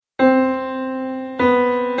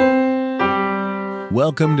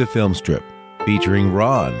Welcome to Film Strip, featuring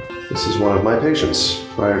Ron. This is one of my patients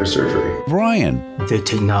prior to surgery. Brian. The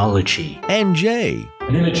technology. And Jay.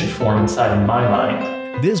 An image should form inside my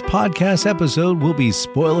mind. This podcast episode will be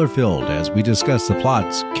spoiler-filled as we discuss the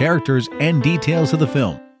plots, characters, and details of the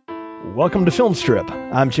film. Welcome to Film Strip.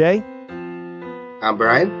 I'm Jay. I'm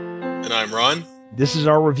Brian. And I'm Ron. This is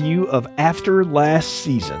our review of After Last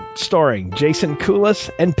Season, starring Jason Kulas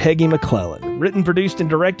and Peggy McClellan. Written, produced, and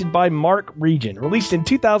directed by Mark Regin. Released in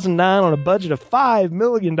 2009 on a budget of $5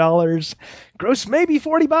 million. Grossed maybe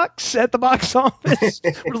 $40 at the box office.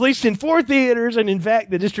 Released in 4 theaters, and in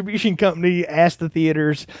fact, the distribution company asked the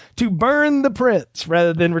theaters to burn the prints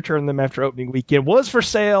rather than return them after opening weekend. Was for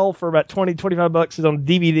sale for about $20-25. It's on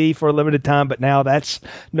DVD for a limited time, but now that's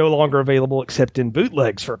no longer available except in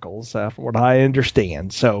bootleg circles, from what I understand.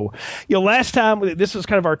 So, last time this was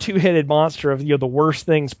kind of our two-headed monster of the worst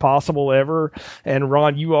things possible ever. And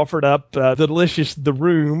Ron, you offered up the delicious The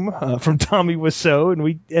Room from Tommy Wiseau, and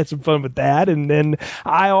we had some fun with that. And then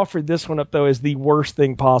I offered this one up, though, as the worst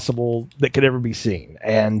thing possible that could ever be seen.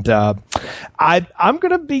 And I'm going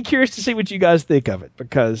to be curious to see what you guys think of it,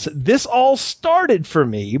 because this all started for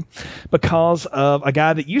me because of a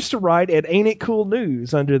guy that used to write at Ain't It Cool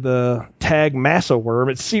News under the tag Massa Worm.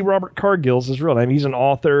 It's C. Robert Cargill's his real name. He's an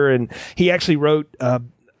author, and he actually wrote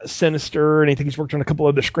Sinister, and I think he's worked on a couple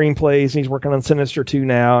other screenplays, and he's working on Sinister 2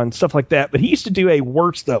 now and stuff like that. But he used to do a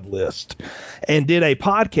worst of list and did a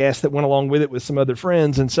podcast that went along with it with some other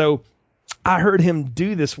friends. And so I heard him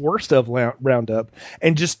do this worst of roundup,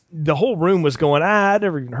 and just the whole room was going, I'd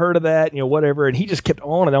never even heard of that, whatever. And he just kept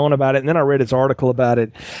on and on about it. And then I read his article about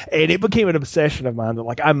it, and it became an obsession of mine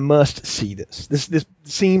that, I must see this. This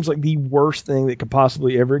seems like the worst thing that could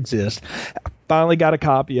possibly ever exist. I finally got a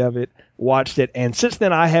copy of it, watched it, and since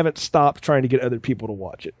then I haven't stopped trying to get other people to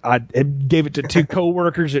watch it. I gave it to 2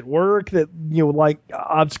 coworkers at work that like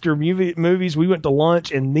obscure movies. We went to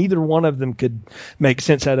lunch, and neither one of them could make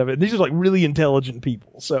sense out of it. These are really intelligent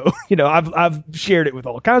people, so I've shared it with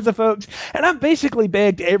all kinds of folks, and I've basically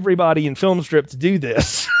begged everybody in Film Strip to do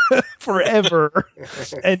this forever.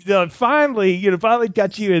 And finally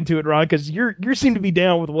got you into it, Ron, because you seem to be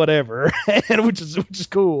down with whatever, and which is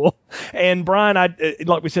cool. And Brian,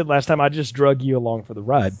 like we said last time, I just drug you along for the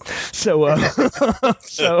ride. So, and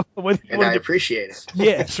I appreciate it.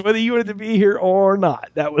 Yes, whether you wanted to be here or not,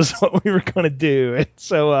 that was what we were going to do. And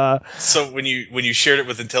so when you shared it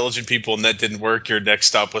with intelligent people and that didn't work, your next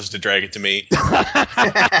stop was to drag it to me.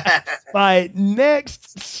 My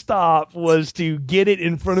next stop was to get it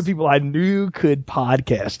in front of people I knew could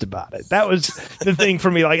podcast about it. That was the thing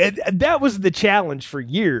for me. That was the challenge for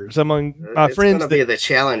years among my friends. It's going to be the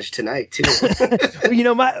challenge tonight too.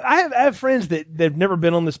 I have friends that have never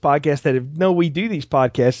been on this podcast that know we do these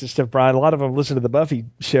podcasts and stuff, Brian. A lot of them listen to the Buffy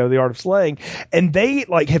show, The Art of Slaying, and they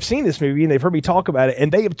have seen this movie and they've heard me talk about it,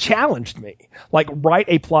 and they have challenged me, write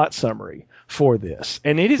a plot summary for this.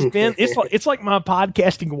 And it has been, it's like my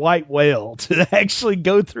podcasting white whale to actually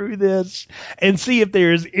go through this and see if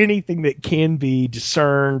there's anything that can be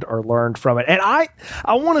discerned or learned from it. And I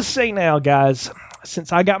want to say now, guys,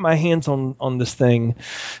 since I got my hands on this thing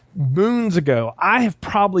moons ago, I have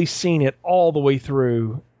probably seen it all the way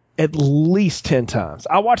through at least 10 times.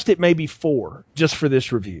 I watched it maybe 4 just for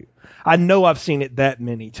this review. I know I've seen it that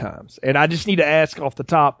many times. And I just need to ask off the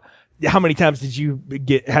top, how many times did you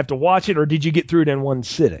have to watch it, or did you get through it in one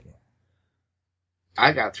sitting?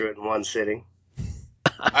 I got through it in one sitting.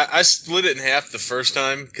 I split it in half the first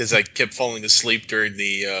time because I kept falling asleep during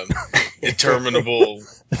the interminable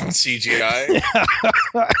CGI.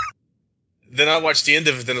 Then I watched the end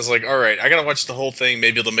of it, then I was like, all right, I got to watch the whole thing.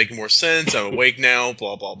 Maybe it'll make more sense. I'm awake now,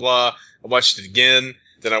 blah, blah, blah. I watched it again.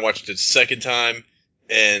 Then I watched it a second time.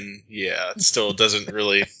 And, yeah, it still doesn't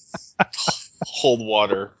really hold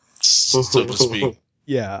water, so to speak.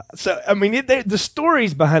 Yeah. So, the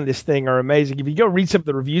stories behind this thing are amazing. If you go read some of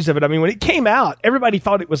the reviews of it, when it came out, everybody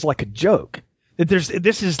thought it was like a joke. That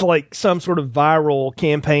this is like some sort of viral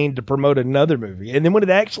campaign to promote another movie. And then when it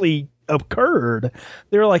actually occurred,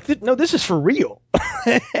 they were like, no, this is for real.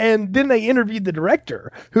 And then they interviewed the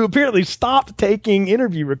director, who apparently stopped taking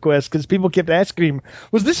interview requests because people kept asking him,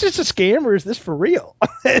 was this just a scam or is this for real?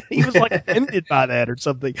 He was offended by that or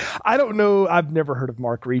something. I don't know. I've never heard of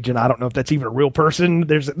Mark Regin. I don't know if that's even a real person.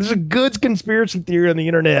 There's a good conspiracy theory on the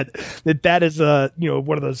internet that is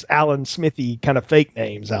one of those Alan Smithy kind of fake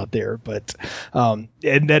names out there, but and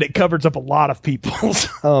that it covers up a lot of people's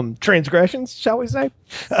transgressions, shall we say?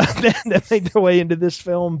 that made their way into this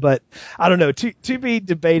film. But I don't know. To be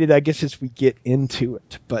debated, I guess, as we get into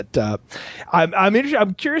it. But I'm interested.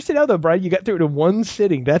 I'm curious to know, though, Brian, you got through it in one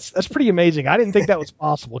sitting. That's pretty amazing. I didn't think that was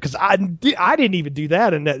possible because I didn't even do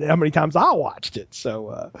that, and how many times I watched it.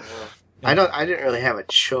 So. I didn't really have a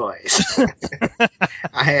choice.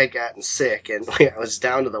 I had gotten sick and I was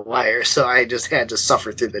down to the wire, so I just had to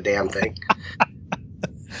suffer through the damn thing.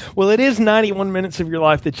 Well, it is 91 minutes of your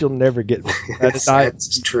life that you'll never get.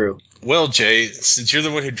 That's true. Well, Jay, since you're the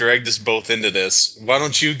one who dragged us both into this, why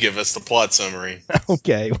don't you give us the plot summary?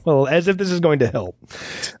 Okay, well, as if this is going to help.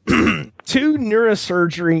 Two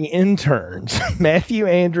neurosurgery interns, Matthew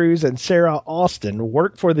Andrews and Sarah Austin,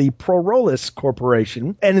 work for the Prorolis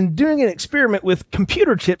Corporation and in doing an experiment with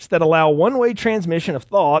computer chips that allow one-way transmission of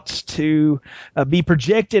thoughts to be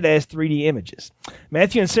projected as 3D images.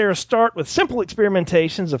 Matthew and Sarah start with simple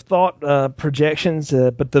experimentations of thought projections,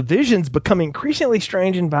 but the visions become increasingly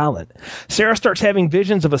strange and violent. Sarah starts having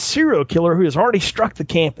visions of a serial killer who has already struck the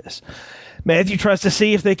campus. Matthew tries to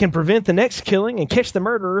see if they can prevent the next killing and catch the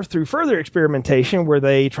murderer through further experimentation where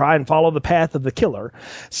they try and follow the path of the killer.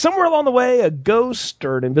 Somewhere along the way, a ghost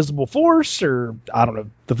or an invisible force or, I don't know,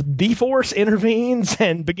 the D-Force intervenes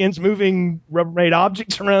and begins moving Rubbermaid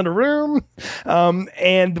objects around a room.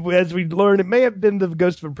 And as we learn, it may have been the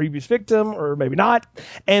ghost of a previous victim or maybe not.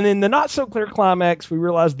 And in the not-so-clear climax, we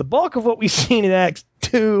realize the bulk of what we've seen in Acts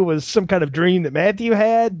 2 was some kind of dream that Matthew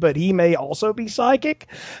had, but he may also be psychic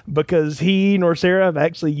because he nor Sarah have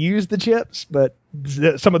actually used the chips, but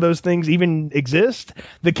some of those things even exist.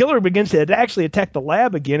 The killer begins to actually attack the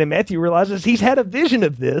lab again, and Matthew realizes he's had a vision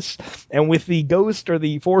of this, and with the ghost or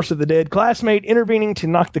the force of the dead classmate intervening to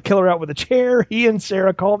knock the killer out with a chair, he and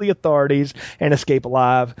Sarah call the authorities and escape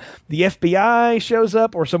alive. The FBI shows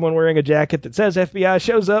up, or someone wearing a jacket that says FBI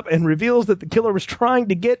shows up and reveals that the killer was trying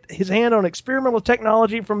to get his hand on experimental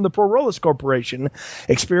technology from the Prorolis Corporation,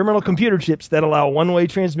 experimental computer chips that allow one-way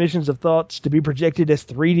transmissions of thoughts to be projected as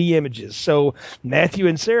 3D images. So Matthew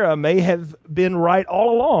and Sarah may have been right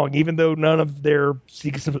all along, even though none of their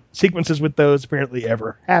sequences with those apparently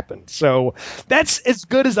ever happened. So that's as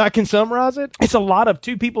good as I can summarize it. It's a lot of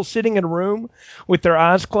two people sitting in a room with their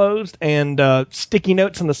eyes closed and sticky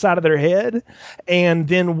notes on the side of their head, and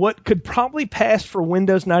then what could probably pass for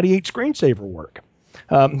Windows 98 screensaver work.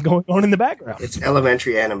 Going on in the background. It's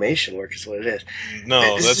elementary animation work is what it is.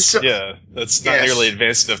 No, that's not nearly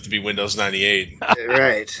advanced enough to be Windows 98.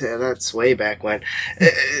 Right, that's way back when.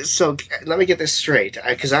 So let me get this straight,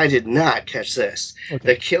 because I did not catch this. Okay.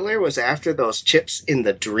 The killer was after those chips in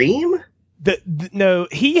the dream? No,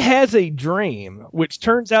 he has a dream, which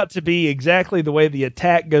turns out to be exactly the way the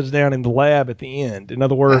attack goes down in the lab at the end. In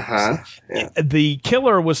other words, the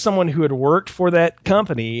killer was someone who had worked for that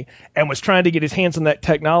company and was trying to get his hands on that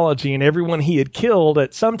technology, and everyone he had killed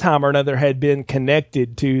at some time or another had been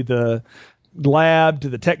connected to the lab, to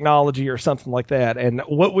the technology or something like that. And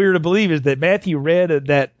what we were to believe is that Matthew read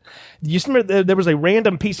that. You remember there was a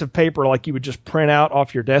random piece of paper like you would just print out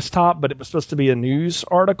off your desktop, but it was supposed to be a news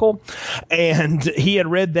article, and he had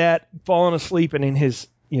read that, fallen asleep, and in his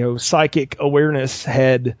psychic awareness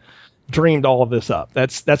had dreamed all of this up.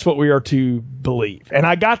 That's what we are to believe, and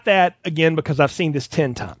I got that again because I've seen this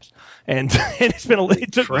 10 times, and it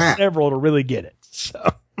took me several to really get it.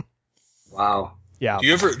 So, wow, yeah. Do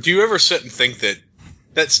you ever sit and think that?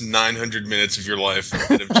 That's 900 minutes of your life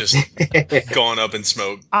that have just gone up in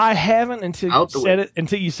smoke. I haven't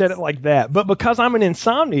until you said it like that. But because I'm an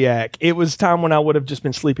insomniac, it was time when I would have just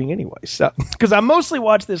been sleeping anyway. So because I mostly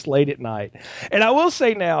watch this late at night. And I will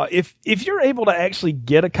say now, if you're able to actually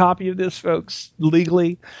get a copy of this, folks,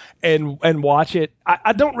 legally and watch it,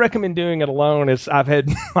 I don't recommend doing it alone, as I've had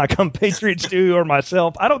my compatriots do, or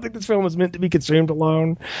myself. I don't think this film was meant to be consumed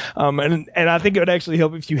alone. And I think it would actually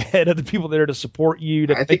help if you had other people there to support you.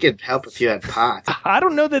 I think it'd help if you had pot. I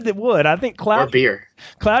don't know that it would. I think or beer.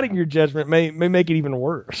 Clouding your judgment may make it even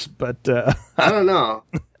worse. But I don't know.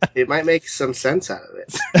 It might make some sense out of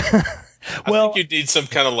it. I think you'd need some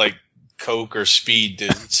kind of like Coke or speed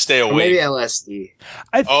to stay awake. Maybe LSD.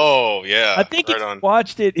 I think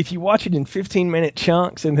if you watch it in 15-minute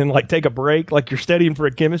chunks and then like take a break, like you're studying for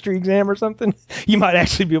a chemistry exam or something, you might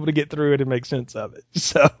actually be able to get through it and make sense of it.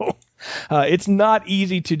 So it's not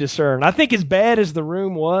easy to discern. I think as bad as The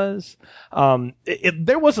Room was,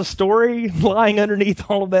 there was a story lying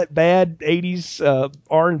underneath all of that bad 80s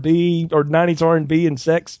R&B or 90s R&B and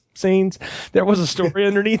sex scenes. There was a story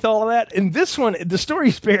underneath all of that. And this one, the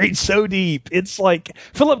story's buried so deep. It's like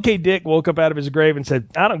Philip K. Dick woke up out of his grave and said,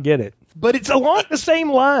 I don't get it. But it's along the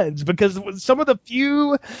same lines, because some of the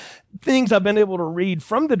few things I've been able to read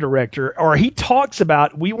from the director, or he talks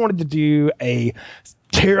about, we wanted to do a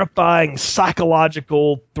terrifying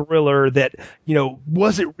psychological thriller that,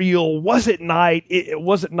 was it real? Was it night?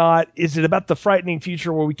 Was it not? Is it about the frightening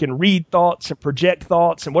future where we can read thoughts and project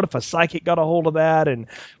thoughts? And what if a psychic got a hold of that? And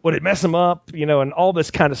would it mess them up? And all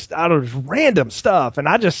this kind of random stuff. And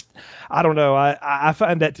I don't know. I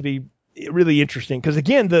find that to be really interesting because,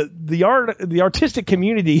 again, the artistic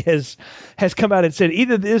community has come out and said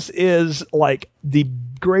either this is like the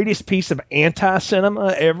greatest piece of anti-cinema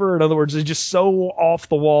ever. In other words, it's just so off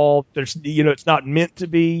the wall. There's, it's not meant to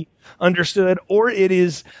be understood, or it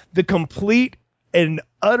is the complete and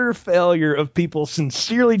utter failure of people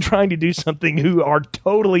sincerely trying to do something who are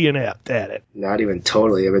totally inept at it. Not even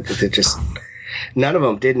totally. I mean, they're just none of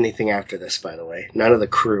them did anything after this. By the way, none of the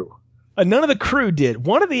crew. None of the crew did.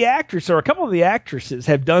 One of the actors, or a couple of the actresses,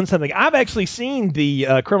 have done something. I've actually seen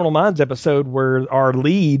the Criminal Minds episode where our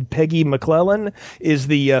lead, Peggy McClellan, is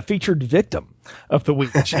the featured victim of the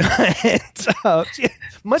week.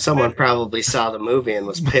 Someone probably saw the movie and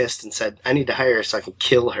was pissed and said, "I need to hire her so I can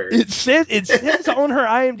kill her." It says on her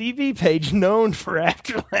IMDb page, known for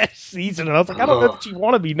after last season. And I was like, I don't know if you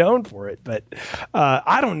want to be known for it, but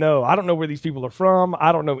I don't know. I don't know where these people are from.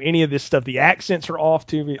 I don't know any of this stuff. The accents are off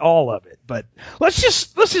to me, all of it. But let's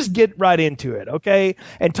just get right into it, okay?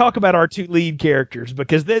 And talk about our two lead characters,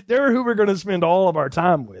 because they're who we're going to spend all of our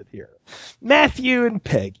time with here. Matthew and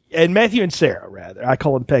Sarah, rather. I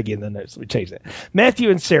call him Peggy in the notes. Let me change that. Matthew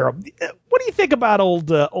and Sarah. What do you think about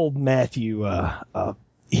old Matthew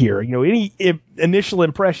here? Any initial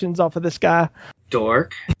impressions off of this guy?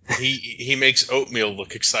 Dork. He makes oatmeal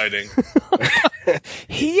look exciting.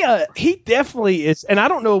 He definitely is, and I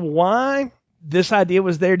don't know why this idea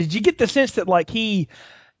was there. Did you get the sense that like he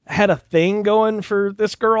had a thing going for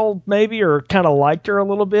this girl, maybe, or kind of liked her a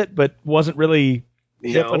little bit, but wasn't really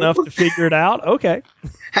hip enough to figure it out? Okay.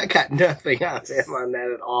 I got nothing out of him on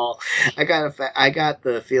that at all. I got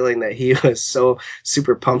the feeling that he was so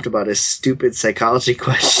super pumped about his stupid psychology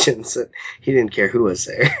questions that he didn't care who was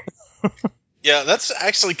there. Yeah, that's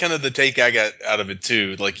actually kind of the take I got out of it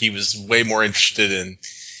too. Like, he was way more interested in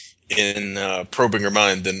probing her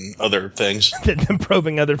mind than other things. than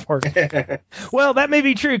probing other parts. Well, that may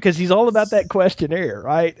be true because he's all about that questionnaire,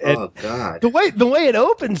 right? Oh, God. The way it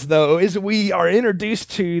opens, though, is we are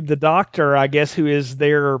introduced to the doctor, I guess, who is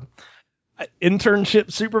their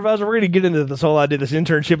internship supervisor. We're going to get into this whole idea of this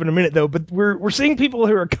internship in a minute, though. But we're seeing people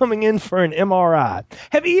who are coming in for an MRI.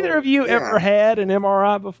 Have either of you ever had an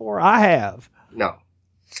MRI before? I have. No.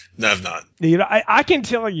 No, I've not. I can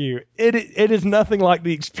tell you, it is nothing like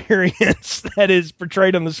the experience that is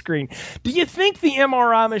portrayed on the screen. Do you think the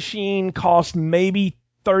MRI machine cost maybe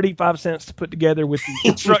 35 cents to put together with the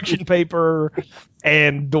instruction paper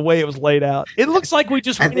and the way it was laid out? It looks like we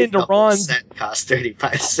just went into Ron's. Set cost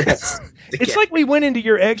 35 cents. It's like we went into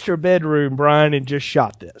your extra bedroom, Brian, and just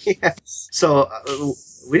shot this. Yes. So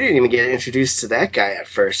we didn't even get introduced to that guy at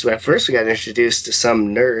first. At first, we got introduced to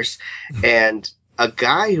some nurse and a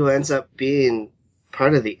guy who ends up being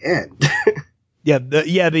part of the end.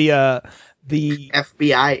 the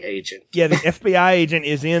FBI agent. Yeah, the FBI agent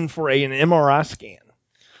is in for an MRI scan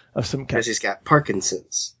of some kind. Because he's got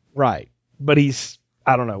Parkinson's. Right. But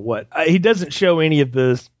I don't know what. He doesn't show any of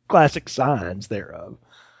the classic signs thereof.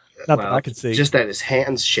 Not that I can see. Just that his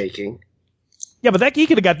hand's shaking. Yeah, but he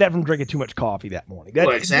could have got that from drinking too much coffee that morning.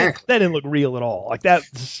 Exactly. That didn't look real at all. Like that,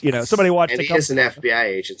 somebody watched. And he is an FBI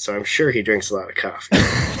agent, so I'm sure he drinks a lot of coffee.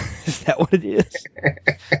 Is that what it is?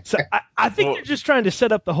 So I think they're just trying to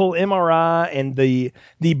set up the whole MRI and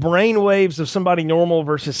the brain waves of somebody normal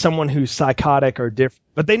versus someone who's psychotic or different.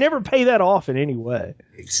 But they never pay that off in any way.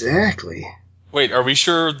 Exactly. Wait, are we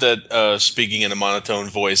sure that speaking in a monotone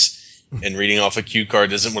voice and reading off a cue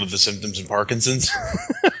card isn't one of the symptoms of Parkinson's?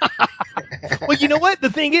 Well, you know what? The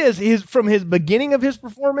thing is from his beginning of his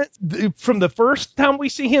performance, from the first time we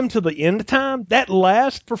see him to the end time, that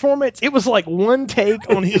last performance, it was like one take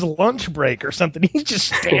on his lunch break or something. He's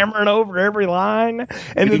just stammering over every line.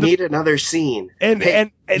 And we need another scene.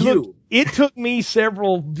 And look, it took me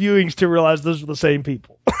several viewings to realize those were the same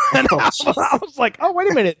people. And I was like, oh,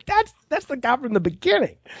 wait a minute. That's the guy from the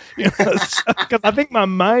beginning. Because I think my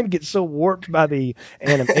mind gets so warped by the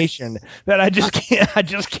animation that I just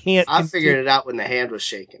can't. I figured it out when the hand was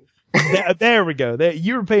shaking. There we go.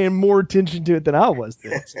 You were paying more attention to it than I was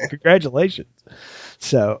then. So congratulations.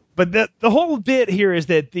 But the whole bit here is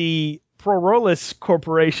that the Prorolis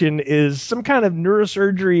Corporation is some kind of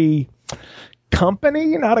neurosurgery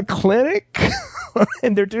company, not a clinic.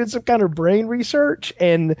 And they're doing some kind of brain research,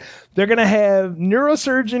 and they're going to have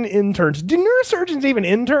neurosurgeon interns. Do neurosurgeons even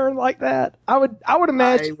intern like that? I would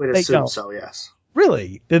imagine I would assume so, yes.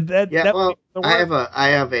 Really? Did that? Yeah. that Well, work? I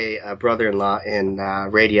have a brother-in-law in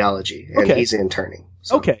radiology, and Okay. he's interning.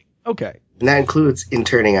 So. Okay. And that includes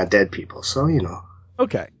interning on dead people. So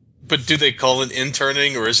Okay. But do they call it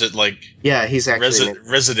interning, or is it like Yeah, he's actually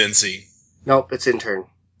residency? Nope, it's intern.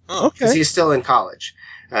 Oh, Okay. Because he's still in college.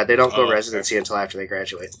 They don't go Oh, okay. residency until after they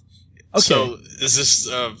graduate. Okay. So is this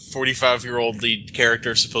 45-year-old lead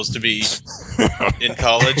character supposed to be in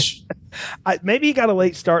college? Maybe he got a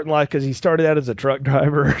late start in life because he started out as a truck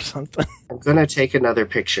driver or something. I'm going to take another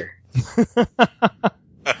picture.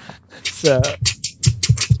 So,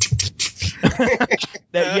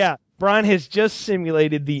 yeah, Brian has just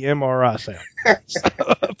simulated the MRI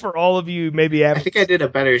sound. For all of you, maybe I think I did a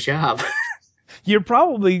better job. you're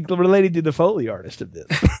probably related to the Foley artist of this.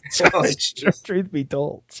 Oh, jeez. Truth be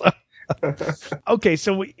told. So. Okay,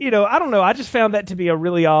 so I don't know. I just found that to be a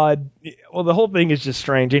really odd. Well, the whole thing is just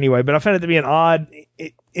strange anyway. But I found it to be an odd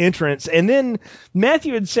entrance. And then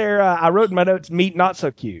Matthew and Sarah, I wrote in my notes, meet not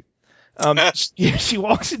so cute. She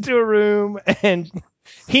walks into a room and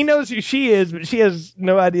he knows who she is, but she has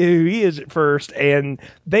no idea who he is at first. And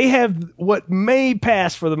they have what may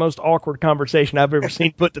pass for the most awkward conversation I've ever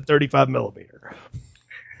seen put to 35 millimeter.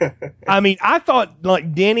 I mean, I thought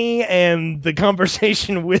like Denny and the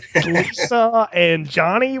conversation with Lisa and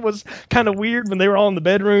Johnny was kind of weird when they were all in the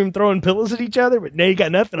bedroom throwing pillows at each other, but now you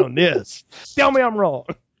got nothing on this. Tell me I'm wrong.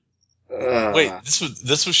 Wait,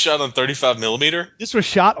 this was shot on 35 millimeter? This was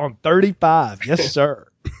shot on 35. Yes, sir.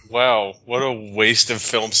 Wow, what a waste of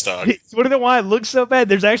film stock. You want to know why it looks so bad?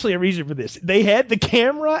 There's actually a reason for this. They had the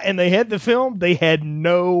camera and they had the film. They had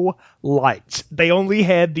no lights. They only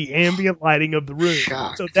had the ambient lighting of the room.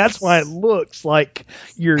 Shocked. So that's why it looks like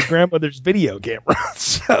your grandmother's video camera.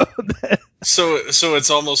 So it's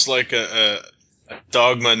almost like a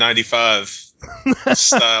Dogma 95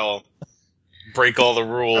 style. Break all the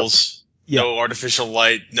rules. Yeah. No artificial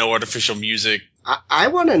light. No artificial music. I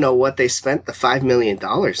want to know what they spent the $5 million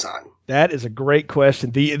on. That is a great question.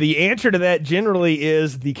 The answer to that generally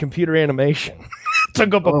is the computer animation.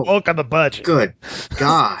 Took up a bulk of the budget. Good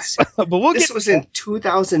God. But This was in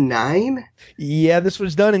 2009? Yeah, this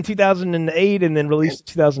was done in 2008 and then released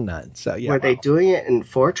in 2009. So yeah. Were they doing it in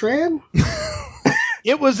Fortran?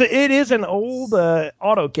 It is an old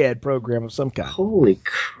AutoCAD program of some kind. Holy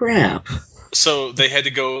crap. So they had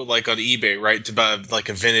to go like on eBay, right, to buy like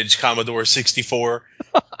a vintage Commodore 64.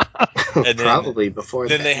 And then, Probably before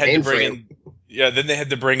then that they had to bring mainframe. then they had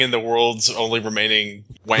to bring in the world's only remaining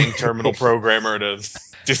Wang terminal programmer to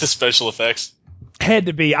do the special effects. Had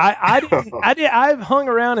to be. I've hung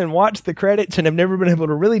around and watched the credits and have never been able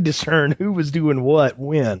to really discern who was doing what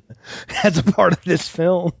when as a part of this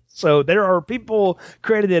film. So there are people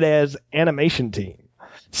credited as animation team.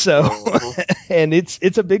 So, and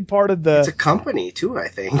it's a big part of the. It's a company too, I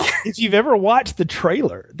think. If you've ever watched the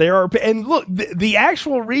trailer, and look, the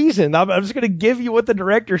actual reason I'm just going to give you what the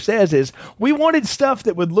director says is we wanted stuff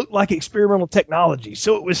that would look like experimental technology,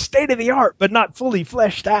 so it was state of the art but not fully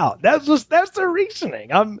fleshed out. That's their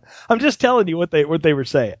reasoning. I'm just telling you what they were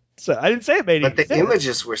saying. So I didn't say it made But the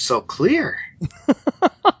images were so clear.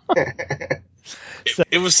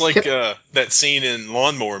 It was like that scene in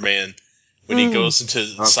Lawnmower Man when he goes into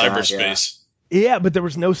cyberspace. Yeah, but there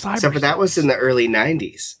was no cyberspace. Except for that was in the early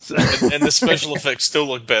 90s. And the special effects still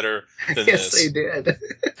look better than Yes, this. they did.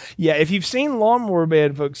 Yeah, if you've seen Lawnmower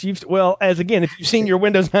Man, folks, if you've seen your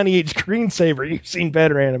Windows 98 screensaver, you've seen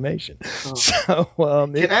better animation. Oh. So,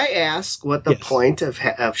 Can I ask what the point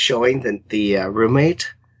of showing the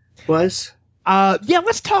roommate was? Yeah,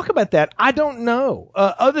 let's talk about that. I don't know.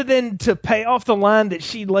 Other than to pay off the line that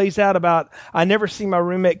she lays out about, I never see my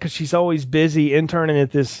roommate because she's always busy interning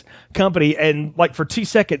at this company. And like for 2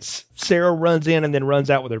 seconds, Sarah runs in and then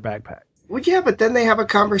runs out with her backpack. Well, yeah, but then they have a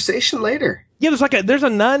conversation later. Yeah, there's a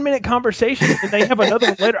 9-minute conversation and they have another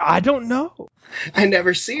one later. I don't know. I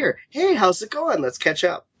never see her. Hey, how's it going? Let's catch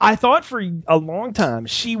up. I thought for a long time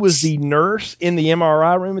she was the nurse in the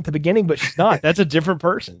MRI room at the beginning, but she's not. That's a different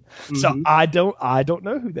person. Mm-hmm. So I don't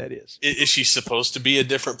know who that is. Is she supposed to be a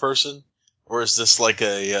different person? Or is this like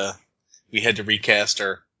we had to recast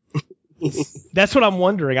her? That's what I'm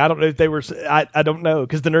wondering. I don't know if they were. I don't know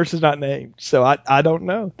because the nurse is not named. So I don't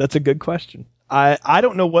know. That's a good question. I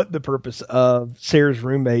don't know what the purpose of Sarah's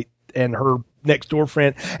roommate and her next door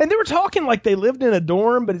friend. And they were talking like they lived in a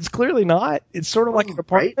dorm, but it's clearly not. It's sort of like an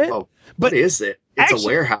apartment. Right? Well, what is it? It's actually a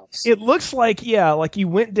warehouse. It looks like, like you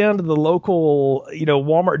went down to the local,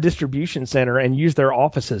 Walmart distribution center and used their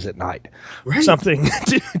offices at night. Right. Something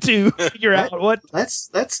to figure out what.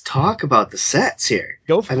 Let's talk about the sets here.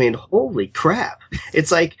 Go for it. I mean, holy crap.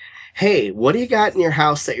 It's like, hey, what do you got in your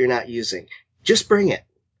house that you're not using? Just bring it.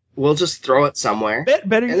 We'll just throw it somewhere.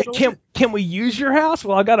 Better yet, can we use your house?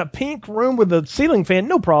 Well, I got a pink room with a ceiling fan.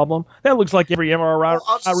 No problem. That looks like every MRI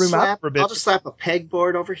room I've ever been. I'll just slap a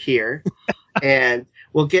pegboard over here, and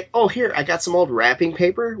we'll get. Oh, here I got some old wrapping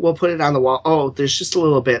paper. We'll put it on the wall. Oh, there's just a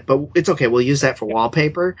little bit, but it's okay. We'll use that for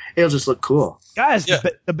wallpaper. It'll just look cool. Guys,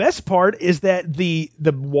 the best part is that the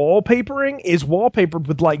wallpapering is wallpapered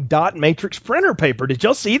with like dot matrix printer paper. Did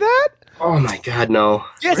y'all see that? Oh my God, no!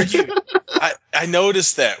 Yes. I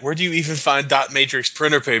noticed that. Where do you even find dot matrix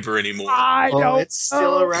printer paper anymore? I don't know. It's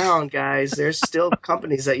still around, guys. There's still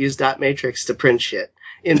companies that use dot matrix to print shit.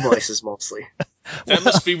 Invoices mostly. That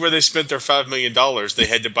must be where they spent their $5 million. They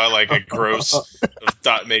had to buy like a gross of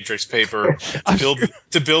dot matrix paper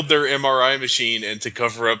to build their MRI machine and to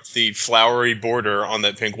cover up the flowery border on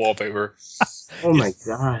that pink wallpaper. Oh my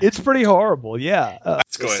God! It's pretty horrible. Yeah.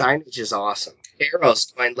 The signage is awesome.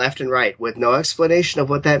 Arrows going left and right with no explanation of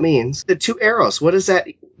what that means. The two arrows. What is that?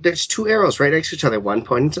 There's two arrows right next to each other. One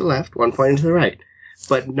pointing to the left, one pointing to the right,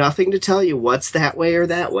 but nothing to tell you what's that way or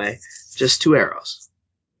that way. Just two arrows.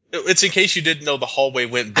 It's in case you didn't know the hallway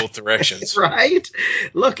went in both directions. Right?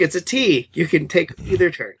 Look, it's a T. You can take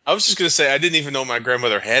either turn. I was just going to say, I didn't even know my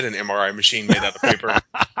grandmother had an MRI machine made out of paper.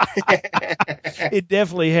 It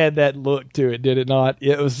definitely had that look to it, did it not?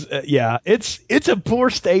 It was, it's a poor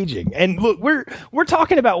staging. And look, we're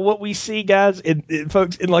talking about what we see, guys,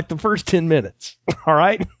 folks, in like the first 10 minutes. All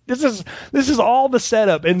right? This is all the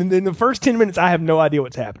setup. And in the first 10 minutes, I have no idea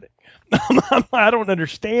what's happening. I don't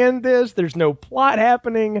understand this. There's no plot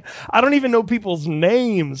happening. I don't even know people's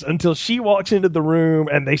names until she walks into the room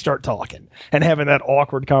and they start talking and having that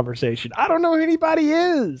awkward conversation. I don't know who anybody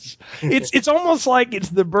is. It's almost like it's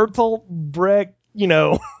the Bertolt Brecht,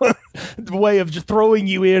 way of just throwing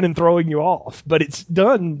you in and throwing you off. But it's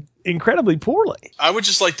done incredibly poorly. I would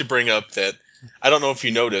just like to bring up that I don't know if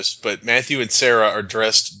you noticed, but Matthew and Sarah are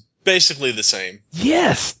dressed basically the same.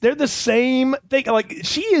 Yes, they're the same thing. Like,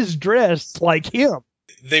 she is dressed like him.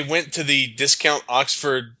 They went to the discount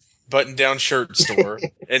Oxford button-down shirt store,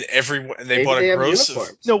 and they bought a gross of...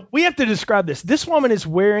 No, we have to describe this. This woman is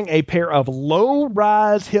wearing a pair of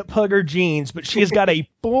low-rise hip-hugger jeans, but she has got a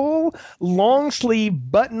full, long-sleeve,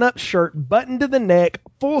 button-up shirt, buttoned to the neck,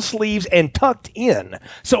 full sleeves, and tucked in.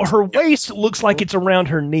 So her waist looks like it's around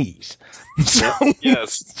her knees. So,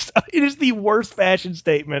 yes. It is the worst fashion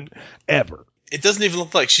statement ever. It doesn't even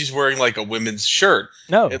look like she's wearing like a women's shirt.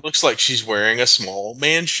 No. It looks like she's wearing a small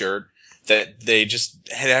man shirt that they just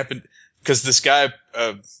had happened because this guy,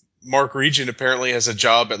 Mark Regent, apparently has a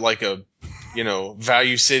job at like a,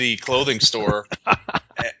 Value City clothing store.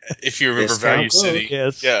 If you remember Value City.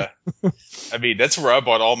 Yes. Yeah. I mean, that's where I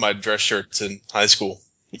bought all my dress shirts in high school.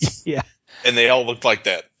 Yeah. And they all looked like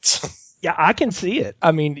that. Yeah, I can see it.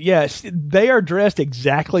 I mean, yes, they are dressed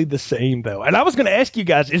exactly the same, though. And I was going to ask you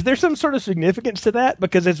guys, is there some sort of significance to that?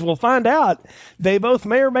 Because as we'll find out, they both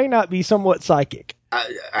may or may not be somewhat psychic.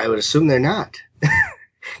 I would assume they're not.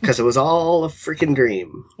 Because it was all a freaking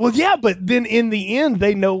dream. Well, yeah, but then in the end,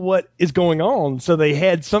 they know what is going on. So they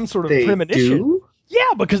had some sort of premonition. Do?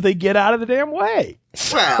 Yeah, because they get out of the damn way.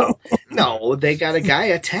 Well, no, they got a guy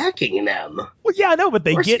attacking them. Well, yeah, I know, but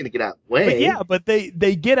they get out of the way. But yeah, but they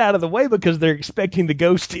get out of the way because they're expecting the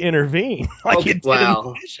ghost to intervene. I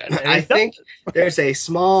think there's a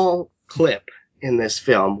small clip in this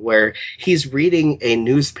film where he's reading a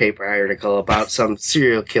newspaper article about some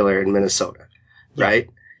serial killer in Minnesota, right?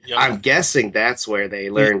 Yep. I'm guessing that's where they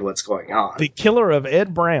learned what's going on. The killer of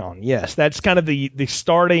Ed Brown, yes. That's kind of the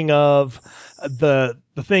starting of the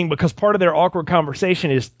thing, because part of their awkward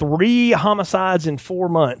conversation is 3 homicides in 4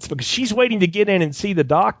 months, because she's waiting to get in and see the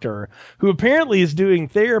doctor, who apparently is doing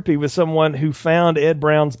therapy with someone who found Ed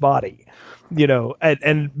Brown's body.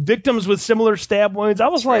 And victims with similar stab wounds. I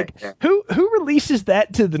was like, who releases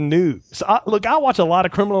that to the news? I watch a lot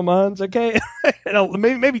of Criminal Minds, okay?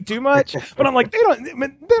 maybe too much, but I'm like, they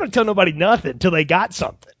don't tell nobody nothing till they got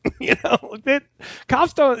something.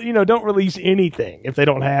 Cops don't release anything if they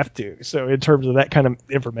don't have to. So in terms of that kind of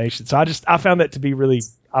information, so I found that to be really,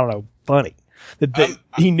 I don't know, funny. That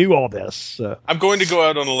he knew all this. So. I'm going to go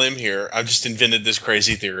out on a limb here. I've just invented this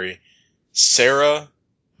crazy theory. Sarah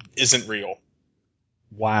isn't real.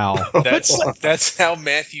 Wow. That's how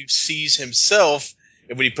Matthew sees himself,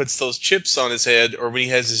 and when he puts those chips on his head or when he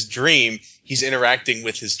has his dream, he's interacting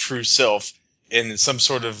with his true self in some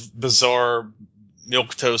sort of bizarre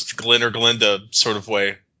milquetoast Glenn or Glenda sort of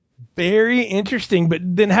way. Very interesting, but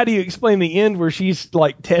then how do you explain the end where she's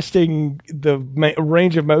like testing the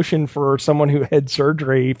range of motion for someone who had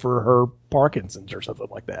surgery for her Parkinson's or something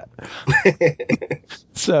like that?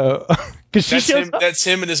 So, because that's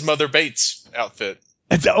him in his Mother Bates outfit.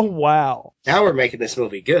 Oh, wow. Now we're making this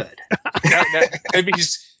movie good. now,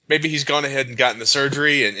 maybe he's gone ahead and gotten the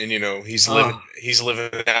surgery, and he's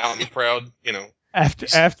living out and proud.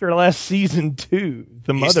 After last season 2,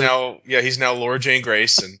 he's now Laura Jane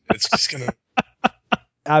Grace, and it's just gonna.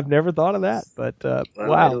 I've never thought of that, but well,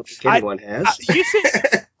 wow. I don't think anyone has.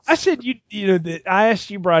 I said I asked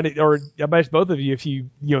you, Brian, or I asked both of you if you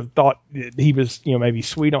thought that he was maybe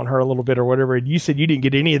sweet on her a little bit or whatever, and you said you didn't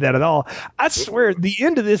get any of that at all. I swear the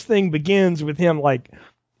end of this thing begins with him like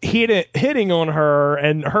hitting on her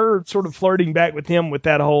and her sort of flirting back with him with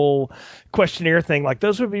that whole questionnaire thing. Like,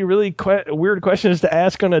 those would be really weird questions to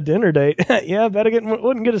ask on a dinner date. Yeah,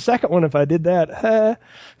 wouldn't get a second one if I did that.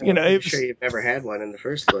 I'm sure you've never had one in the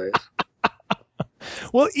first place.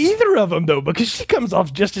 Well, either of them, though, because she comes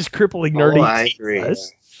off just as crippling nerdy. Oh, I agree.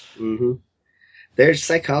 Mm-hmm. They're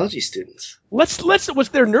psychology students. What's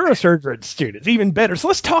their neurosurgeon students? Even better. So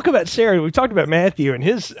let's talk about Sarah. We've talked about Matthew and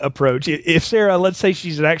his approach. If Sarah, let's say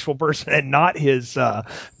she's an actual person and not his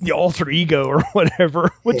alter ego or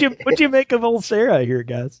whatever, what'd you make of old Sarah here,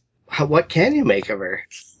 guys? What can you make of her?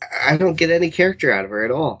 I don't get any character out of her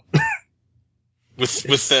at all.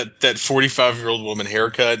 with that 45-year-old woman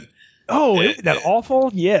haircut. Oh, that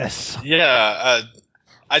awful? Yes. Yeah.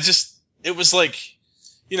 It was like,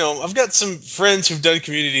 I've got some friends who've done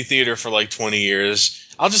community theater for like 20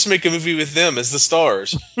 years. I'll just make a movie with them as the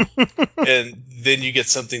stars. And then you get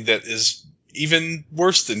something that is even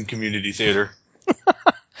worse than community theater.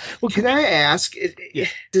 Well, can I ask,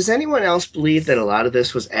 does anyone else believe that a lot of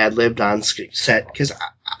this was ad-libbed on set? Because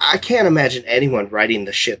I can't imagine anyone writing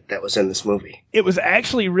the shit that was in this movie. It was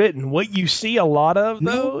actually written. What you see a lot of,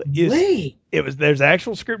 though, there's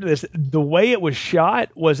actual script to this. The way it was shot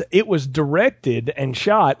was it was directed and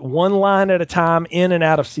shot one line at a time, in and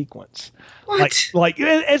out of sequence. What? Like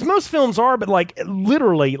as most films are, but like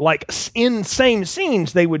literally, like in same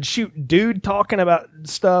scenes, they would shoot dude talking about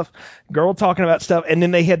stuff, girl talking about stuff, and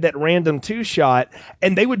then they had that random 2-shot,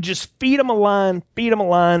 and they would just feed them a line, feed them a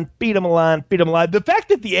line, feed them a line, feed them a line. The fact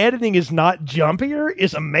that the editing is not jumpier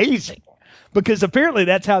is amazing, because apparently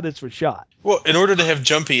that's how this was shot. Well, in order to have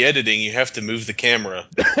jumpy editing, you have to move the camera.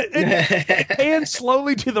 And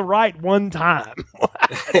slowly to the right one time.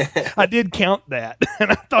 I did count that,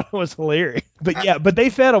 and I thought it was hilarious. But they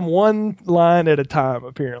fed them one line at a time,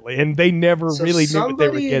 apparently, and they never really knew what they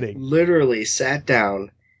were getting. Literally sat down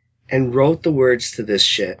and wrote the words to this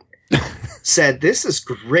shit, said, "This is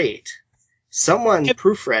great." Someone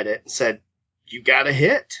proofread it and said, "You got a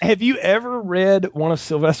hit." Have you ever read one of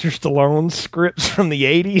Sylvester Stallone's scripts from the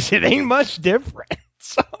 80s? It ain't much different.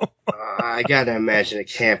 So I gotta imagine it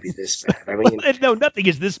can't be this bad. I mean, no, nothing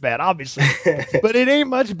is this bad, obviously, but it ain't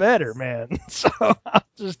much better, man. So I'll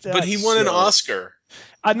just tell you. But he won an Oscar.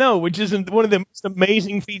 I know, which is one of the most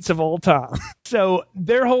amazing feats of all time. So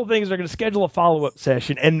their whole thing is they're going to schedule a follow-up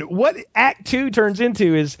session. And what Act 2 turns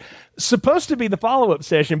into is supposed to be the follow-up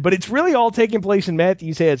session, but it's really all taking place in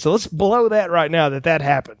Matthew's head. So let's blow that right now that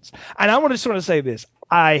happens. And I just want to say this.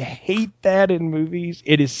 I hate that in movies.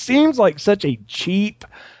 It seems like such a cheap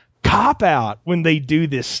cop-out when they do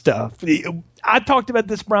this stuff. I talked about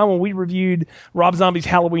this, Brian, when we reviewed Rob Zombie's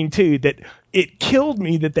Halloween 2, that it killed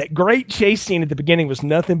me that great chase scene at the beginning was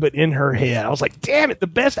nothing but in her head. I was like, damn it, the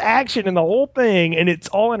best action in the whole thing, and it's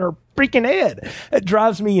all in her freaking head. It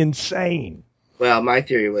drives me insane. Well, my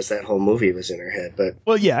theory was that whole movie was in her head, but...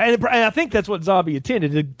 Well, yeah, and I think that's what Zombie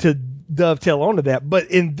intended to dovetail onto that.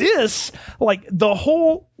 But in this, like, the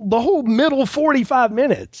whole middle 45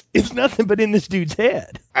 minutes is nothing but in this dude's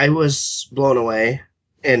head. I was blown away,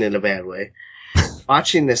 and in a bad way,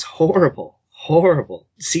 watching this horrible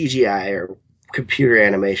CGI or computer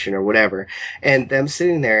animation or whatever, and them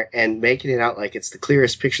sitting there and making it out like it's the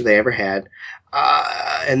clearest picture they ever had,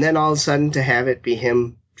 and then all of a sudden to have it be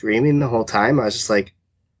him dreaming the whole time, I was just like,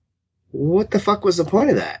 what the fuck was the point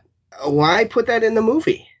of that? Why put that in the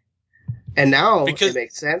movie? And now it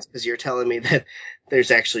makes sense because you're telling me that there's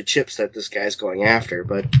actually chips that this guy's going after,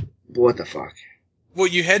 but what the fuck? Well,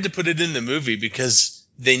 you had to put it in the movie because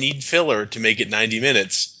they need filler to make it 90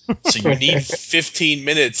 minutes. So you need 15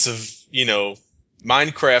 minutes of,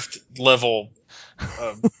 Minecraft level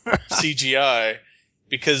CGI,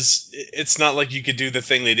 because it's not like you could do the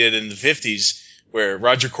thing they did in the 50s where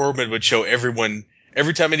Roger Corman would show everyone,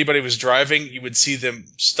 every time anybody was driving, you would see them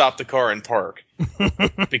stop the car and park,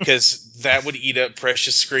 because that would eat up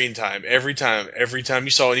precious screen time. Every time you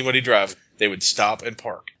saw anybody drive, they would stop and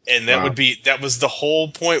park. And that was the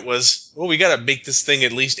whole point was, well, we got to make this thing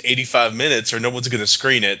at least 85 minutes or no one's going to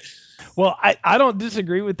screen it. Well, I don't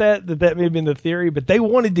disagree with that may have been the theory, but they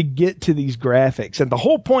wanted to get to these graphics. And the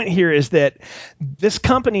whole point here is that this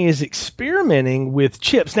company is experimenting with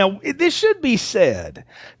chips. Now, this should be said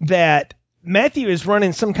that Matthew is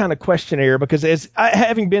running some kind of questionnaire because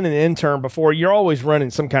having been an intern before, you're always running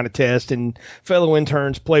some kind of test, and fellow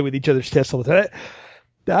interns play with each other's tests all the time.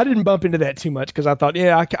 I didn't bump into that too much because I thought,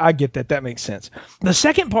 yeah, I get that. That makes sense. The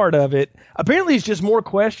second part of it, apparently it's just more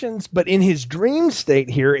questions, but in his dream state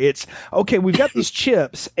here, it's, okay, we've got these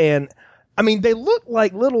chips, and, I mean, they look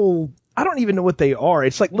like little, I don't even know what they are.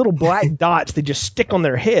 It's like little black dots they just stick on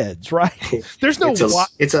their heads, right? There's no...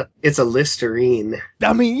 It's a Listerine.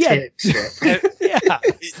 I mean, yeah. Yeah.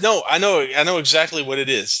 No, I know exactly what it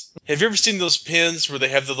is. Have you ever seen those pens where they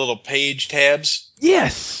have the little page tabs?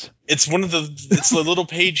 Yes. It's the little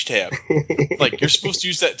page tab. Like, you're supposed to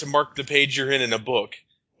use that to mark the page you're in a book.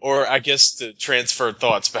 Or, I guess, to transfer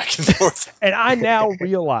thoughts back and forth. And I now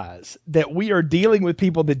realize that we are dealing with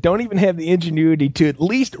people that don't even have the ingenuity to at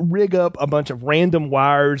least rig up a bunch of random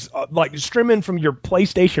wires, like streaming from your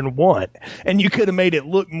PlayStation 1, and you could have made it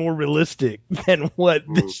look more realistic than what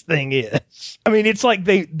this thing is. I mean, it's like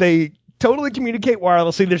they totally communicate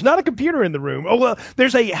wirelessly. There's not a computer in the room. Oh, well,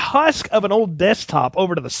 there's a husk of an old desktop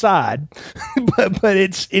over to the side, but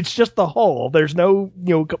it's just the hull. There's no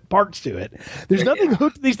parts to it. There's nothing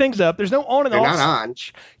hooked to these things up. There's no on and off. They're not on.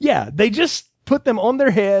 Yeah, they just put them on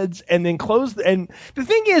their heads and then close. And the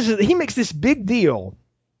thing is that he makes this big deal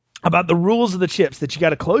about the rules of the chips, that you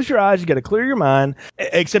got to close your eyes, you got to clear your mind,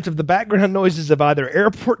 except if the background noises of either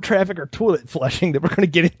airport traffic or toilet flushing that we're going to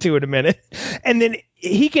get into in a minute. And then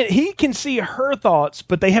he can see her thoughts,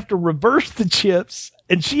 but they have to reverse the chips,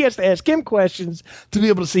 and she has to ask him questions to be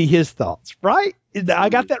able to see his thoughts, right? I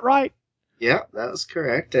got that right? Yeah, that was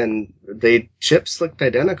correct. And chips looked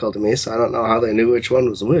identical to me, so I don't know how they knew which one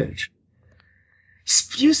was which.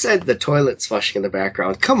 You said the toilet's flushing in the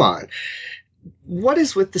background. Come on. What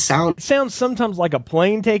is with the sound? It sounds sometimes like a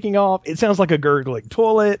plane taking off. It sounds like a gurgling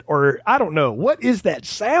toilet, or I don't know. What is that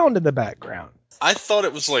sound in the background? I thought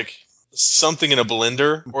it was like something in a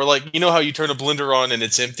blender, or like, you know how you turn a blender on and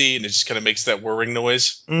it's empty and it just kind of makes that whirring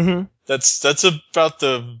noise? Mm-hmm. That's about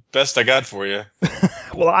the best I got for you.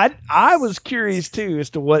 Well, I was curious too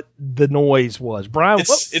as to what the noise was. Brian,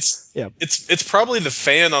 it's probably the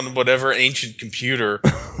fan on whatever ancient computer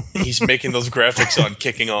he's making those graphics on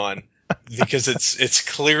kicking on. Because it's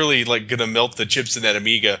clearly like gonna melt the chips in that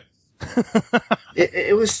Amiga.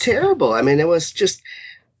 It was terrible. I mean, it was just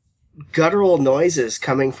guttural noises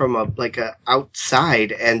coming from a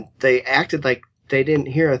outside, and they acted like they didn't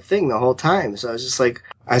hear a thing the whole time. So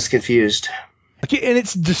I was confused. And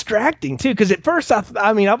it's distracting too, because at first I've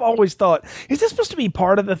always thought, is this supposed to be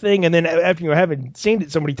part of the thing? And then after having seen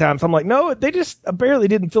it so many times, I'm like, no, they just apparently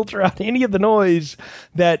didn't filter out any of the noise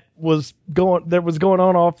that was going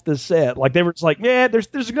on off the set. Like they were just like, yeah,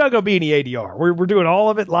 there's not going to be any ADR. We're doing all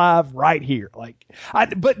of it live right here.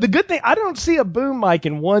 But the good thing, I don't see a boom mic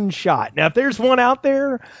in one shot. Now, if there's one out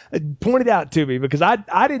there, point it out to me, because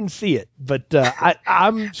I didn't see it. But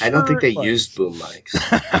I'm sure I don't think they used boom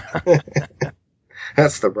mics.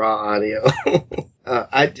 That's the raw audio.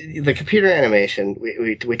 The computer animation,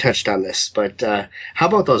 we touched on this, but how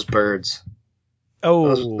about those birds?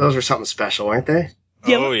 Oh, those were something special, weren't they?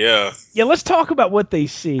 Yeah, Yeah, let's talk about what they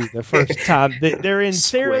see the first time. They're in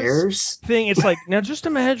Sarah's thing. It's like, now just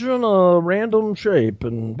imagine a random shape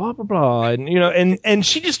and blah, blah, blah. And, and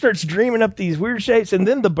she just starts dreaming up these weird shapes, and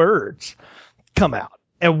then the birds come out.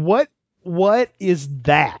 And what is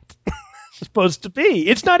that supposed to be?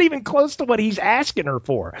 It's not even close to what he's asking her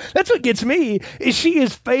for. That's what gets me, is she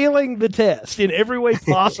is failing the test in every way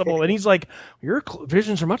possible. And he's like, your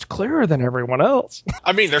visions are much clearer than everyone else.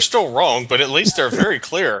 I mean, they're still wrong, but at least they're very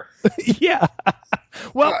clear. Yeah.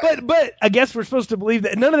 Well, but I guess we're supposed to believe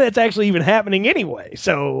that none of that's actually even happening anyway.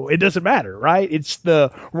 So it doesn't matter, right? It's the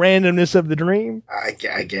randomness of the dream. I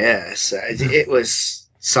guess. It was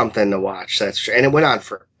something to watch. That's true. And it went on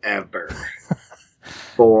forever.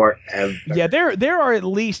 Forever. Yeah, there are at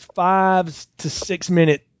least 5 to 6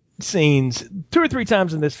 minute scenes 2 or 3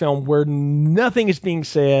 times in this film where nothing is being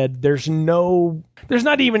said. There's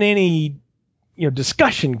not even any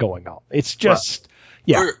discussion going on. It's just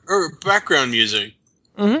or background music.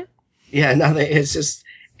 Mm-hmm. Yeah, nothing. It's just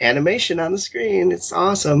animation on the screen. It's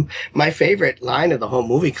awesome. My favorite line of the whole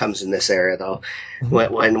movie comes in this area, though,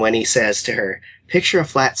 when he says to her, "Picture a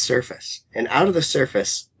flat surface, and out of the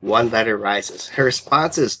surface, one letter rises." Her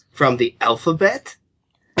response is, "From the alphabet?"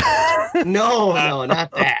 No,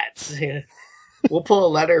 not that. We'll pull a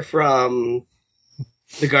letter from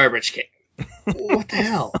the garbage can. What the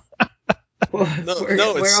hell? Where else are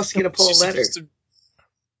you going to pull a letter?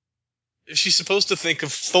 Is she supposed to think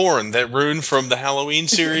of Thorn, that rune from the Halloween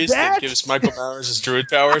series that gives Michael Myers his druid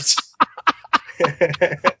powers?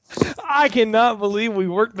 I cannot believe we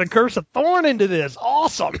worked the Curse of Thorn into this.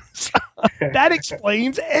 Awesome. That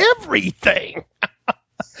explains everything.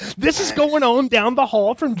 This is going on down the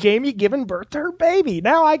hall from Jamie giving birth to her baby.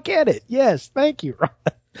 Now I get it. Yes, thank you, Ron.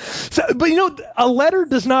 So, but a letter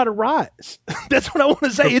does not arise. That's what I want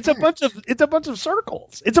to say. It's a bunch of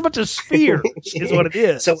circles. It's a bunch of spheres, is what it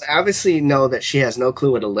is. So obviously, you know that she has no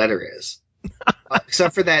clue what a letter is,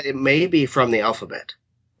 except for that it may be from the alphabet.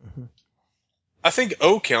 I think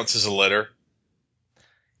O counts as a letter.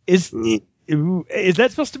 Is that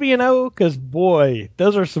supposed to be an O? Because boy,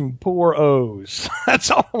 those are some poor O's. That's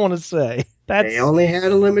all I want to say. They only had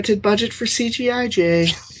a limited budget for CGI, Jay.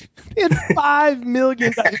 It's $5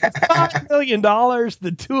 million. $5 million.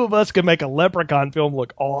 The two of us could make a Leprechaun film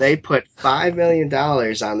look awesome. They put $5 million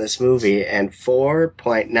on this movie, and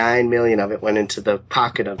 $4.9 million of it went into the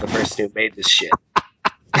pocket of the person who made this shit.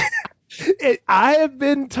 I have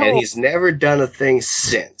been told, and he's never done a thing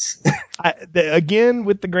since. Again,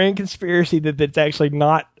 with the grand conspiracy that it's actually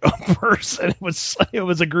not a person. It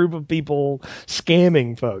was a group of people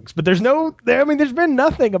scamming folks. But there's been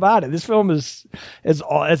nothing about it. This film is as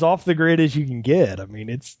off the grid as you can get. I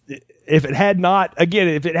mean, if it had not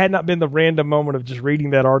been the random moment of just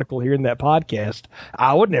reading that article here in that podcast,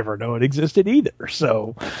 I would never know it existed either.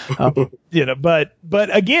 So,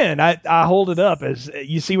 but again, I hold it up as,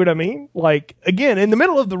 you see what I mean? Like, again, in the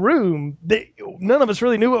middle of the room, none of us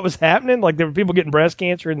really knew what was happening. Like, there were people getting breast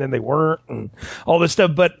cancer and then they weren't, and all this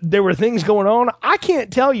stuff. But there were things going on. I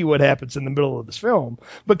can't tell you what happens in the middle of this film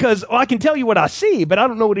because I can tell you what I see, but I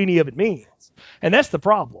don't know what any of it means. And that's the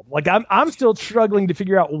problem. Like, I'm still struggling to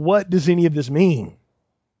figure out, what does any of this mean?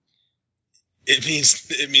 It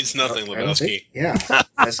means nothing, Lebowski. Yeah,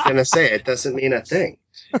 I was gonna say it doesn't mean a thing.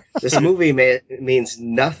 This movie means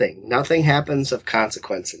nothing. Nothing happens of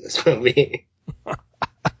consequence in this movie.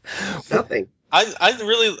 Nothing.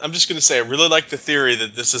 I'm just gonna say, I really like the theory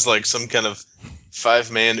that this is like some kind of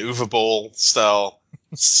 5-man Uwe Boll style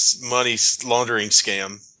money laundering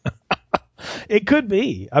scam. It could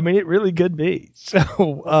be. I mean, it really could be.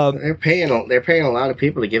 So they're paying a lot of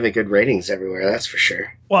people to give it good ratings everywhere. That's for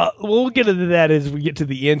sure. Well, we'll get into that as we get to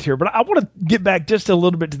the end here. But I want to get back just a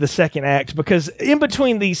little bit to the second act, because in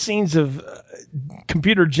between these scenes of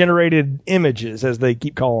computer-generated images, as they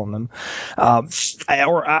keep calling them, how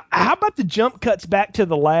about the jump cuts back to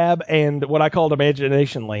the lab and what I called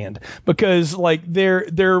Imagination Land? Because like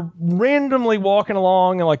they're randomly walking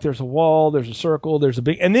along, and like there's a wall, there's a circle, there's a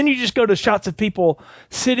big, and then you just go to shots of people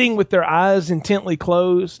sitting with their eyes intently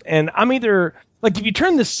closed. And I'm either like, if you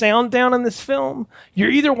turn the sound down in this film, you're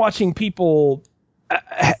either watching people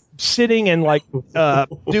sitting and like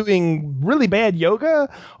doing really bad yoga,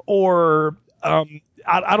 or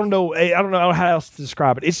I don't know how else to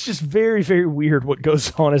describe it. It's just very, very weird what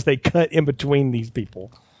goes on as they cut in between these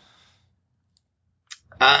people.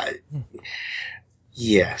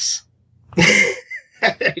 Yes.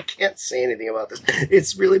 I can't say anything about this.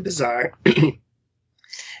 It's really bizarre.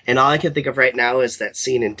 And all I can think of right now is that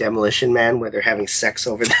scene in Demolition Man where they're having sex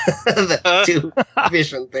over the two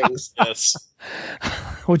vision things. Yes.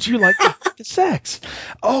 Would you like the sex?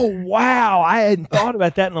 Oh, wow. I hadn't thought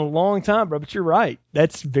about that in a long time, bro, but you're right.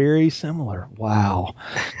 That's very similar. Wow.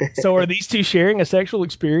 So are these two sharing a sexual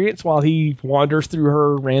experience while he wanders through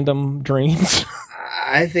her random dreams?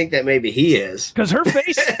 I think that maybe he is. Because her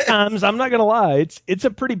face at times, I'm not going to lie, it's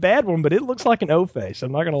a pretty bad one, but it looks like an O face.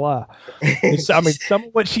 I'm not going to lie. Some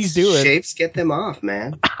of what she's doing. Shapes get them off,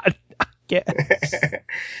 man. I guess.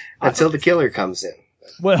 Until the killer comes in.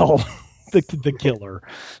 Well, the killer.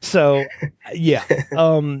 So, yeah.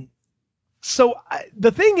 So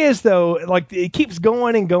the thing is, though, like, it keeps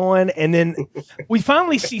going and going, and then we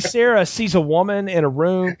finally see Sarah sees a woman in a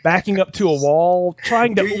room backing up to a wall,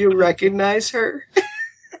 trying to. Do you recognize her?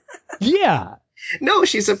 Yeah. No,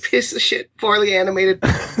 she's a piece of shit, poorly animated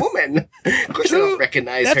woman. Of course I don't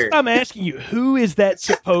recognize her. That's what I'm asking you. Who is that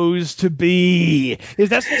supposed to be? Is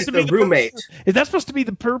that supposed to be the roommate? Is that supposed to be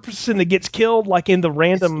the person that gets killed, like in the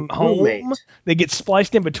random home that gets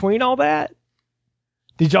spliced in between all that?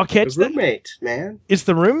 Did y'all catch the roommate, man? It's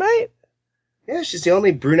the roommate? Yeah, she's the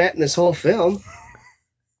only brunette in this whole film.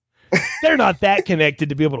 They're not that connected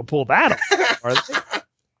to be able to pull that off, are they?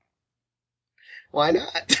 Why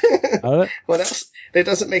not? What else? That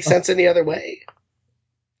doesn't make sense any other way.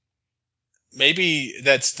 Maybe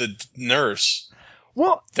that's the nurse.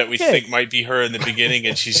 Well, that we think might be her in the beginning,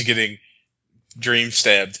 and she's getting dream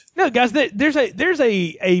stabbed. No, guys, there's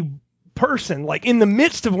a person, like in the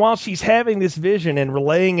midst of while she's having this vision and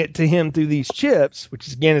relaying it to him through these chips, which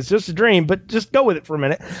is, again, it's just a dream, but just go with it for a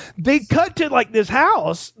minute. They cut to like this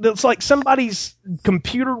house that's like somebody's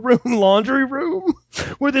computer room, laundry room,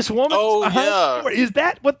 where this woman. Oh, yeah. Is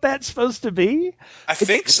that what that's supposed to be? I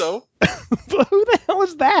think so. But who the hell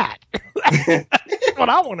is that? That's what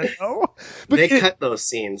I want to know. But they cut those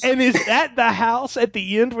scenes. And is that the house at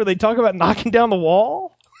the end where they talk about knocking down the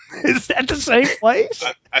wall? Is that the same place?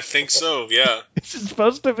 I think so, yeah. Is it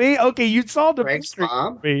supposed to be? Okay, you saw the Greg's mystery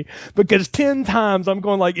mom? for me, because 10 times I'm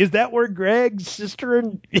going like, is that where Greg's sister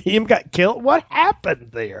and him got killed? What happened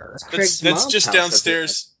there? Craig's That's mom's just house,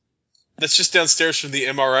 downstairs. That's just downstairs from the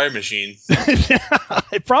MRI machine.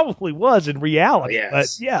 It probably was in reality,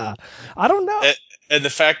 Yes. but yeah, I don't know. And the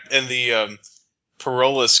fact, and the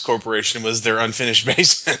Perolis Corporation was their unfinished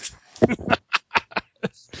basement.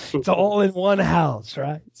 It's all in one house,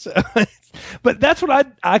 right? So, but that's what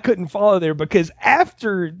I couldn't follow there, because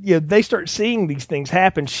after they start seeing these things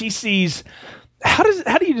happen, she sees. How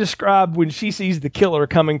do you describe when she sees the killer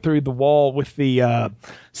coming through the wall with the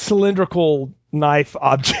cylindrical knife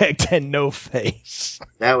object and no face?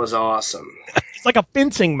 That was awesome. It's like a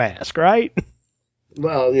fencing mask, right?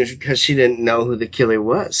 Well, because she didn't know who the killer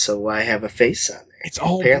was, so why have a face on there? It's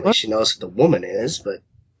all Apparently she knows who the woman is, but...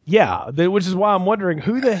 Yeah, which is why I'm wondering,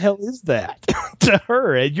 who the hell is that to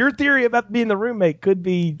her? And your theory about being the roommate could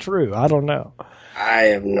be true. I don't know. I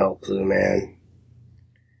have no clue, man.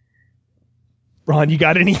 Ron, you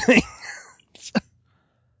got anything?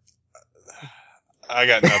 I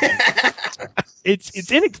got nothing.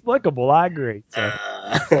 It's inexplicable. I agree.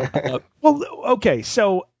 So. Well, okay,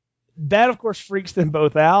 so that of course freaks them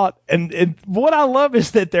both out, and what I love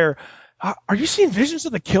is that they're. Are you seeing visions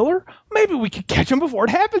of the killer? Maybe we could catch him before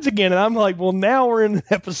it happens again. And I'm like, well, now we're in an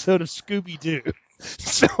episode of Scooby-Doo.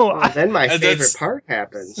 So then my favorite part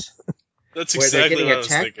happens. That's where exactly they're what I getting was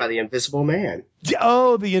attacked thinking. by the Invisible Man.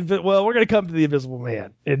 well, we're going to come to the Invisible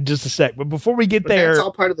Man in just a sec. But before we get there, that's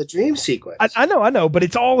all part of the dream sequence. I know, but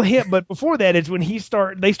it's all him. But before that is when they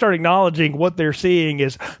start acknowledging what they're seeing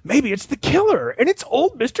is maybe it's the killer and it's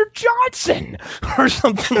old Mr. Johnson or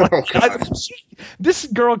something like that. This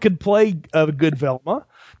girl could play a good Velma.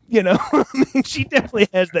 I mean, she definitely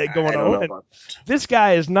has that going on. And this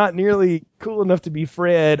guy is not nearly cool enough to be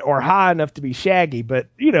Fred or high enough to be Shaggy, but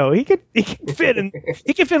he can fit in.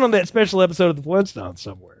 He can fit on that special episode of the Flintstones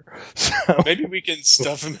somewhere. So maybe we can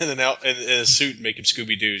stuff him in a suit and make him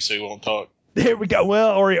Scooby Doo so he won't talk. There we go.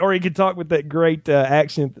 Well, or he could talk with that great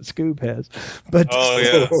accent that Scoob has. But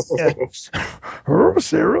yeah,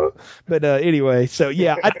 Sarah. But anyway, so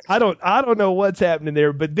yeah, I don't know what's happening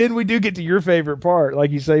there. But then we do get to your favorite part,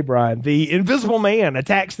 like you say, Brian. The Invisible Man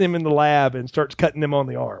attacks them in the lab and starts cutting them on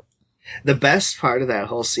the arm. The best part of that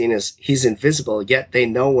whole scene is he's invisible, yet they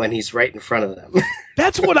know when he's right in front of them.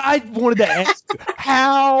 That's what I wanted to ask you.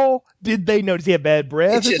 How did they know? Does he have bad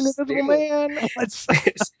breath? He Is an just Invisible knew. Man?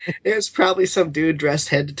 There's probably some dude dressed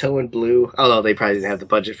head to toe in blue, although they probably didn't have the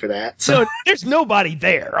budget for that. So no, there's nobody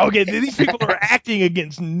there. Okay, these people are acting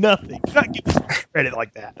against nothing. Do not give them credit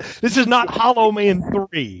like that. This is not Hollow Man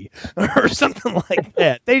 3 or something like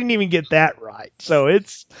that. They didn't even get that right. So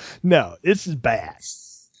this is bad.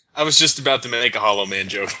 I was just about to make a Hollow Man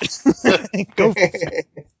joke. Go for it.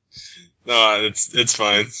 No, it's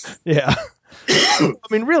fine. Yeah. I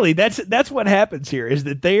mean, really, that's what happens here is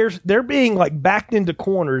that they're being like backed into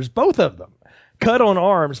corners, both of them, cut on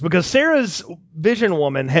arms, because Sarah's vision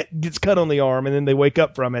woman gets cut on the arm and then they wake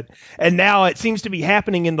up from it. And now it seems to be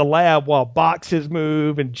happening in the lab while boxes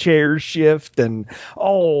move and chairs shift and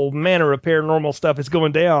all manner of paranormal stuff is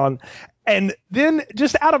going down. And then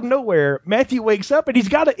just out of nowhere, Matthew wakes up and he's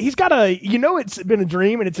got a it's been a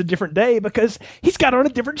dream and it's a different day because he's got on a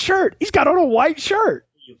different shirt. He's got on a white shirt.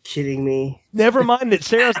 Are you kidding me? Never mind that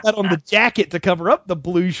Sarah's got on the jacket to cover up the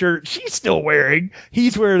blue shirt she's still wearing.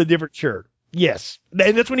 He's wearing a different shirt. Yes.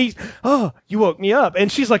 And that's when you woke me up.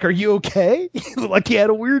 And she's like, are you okay? You look like you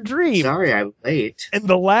had a weird dream. Sorry, I'm late. And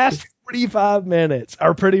the last 45 minutes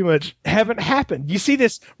are pretty much haven't happened. You see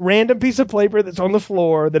this random piece of paper that's on the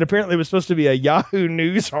floor that apparently was supposed to be a Yahoo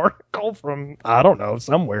News article from, I don't know,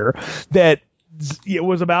 somewhere, that it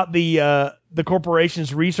was about the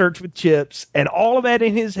corporation's research with chips and all of that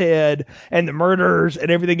in his head and the murders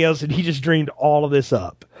and everything else. And he just dreamed all of this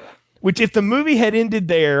up. Which, if the movie had ended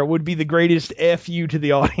there, would be the greatest FU to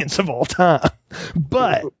the audience of all time.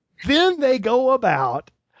 But then they go about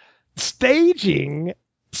staging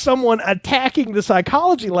someone attacking the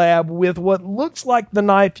psychology lab with what looks like the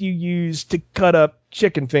knife you use to cut up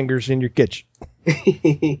chicken fingers in your kitchen.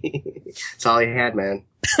 It's all he had, man.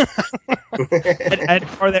 I had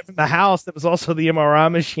to borrow that from the house. That was also the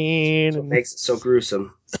MRI machine. What makes it so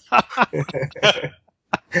gruesome?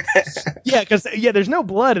 Yeah, because there's no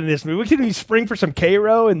blood in this movie. We couldn't even spring for some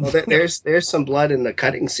Cairo and there's some blood in the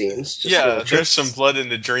cutting scenes. There's some blood in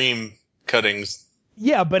the dream cuttings.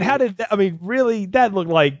 Yeah, but how did that? I mean, really, that looked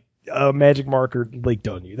like a magic marker leaked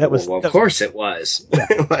on you. That was of course it was.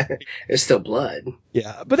 There's still blood.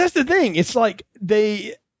 Yeah, but that's the thing. It's like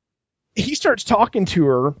he starts talking to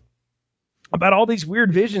her about all these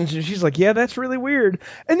weird visions, and she's like, "Yeah, that's really weird."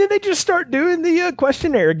 And then they just start doing the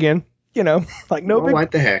questionnaire again. Like no big.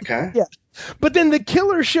 What the heck, huh? Yeah, but then the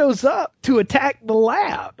killer shows up to attack the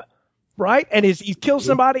lab, right? And he kills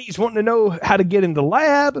somebody. He's wanting to know how to get in the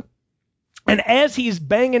lab. And as he's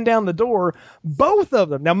banging down the door, both of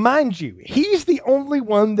them, now mind you, he's the only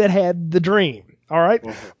one that had the dream, all right?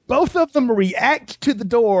 Mm-hmm. Both of them react to the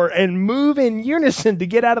door and move in unison to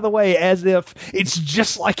get out of the way as if it's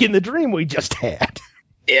just like in the dream we just had.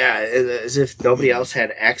 Yeah, as if nobody else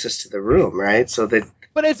had access to the room, right? So that.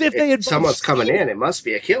 But as if they had someone's coming in, it must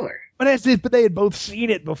be a killer. But they had both seen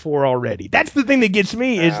it before already. That's the thing that gets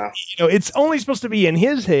me is, it's only supposed to be in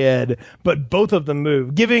his head, but both of them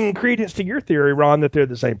move, giving credence to your theory, Ron, that they're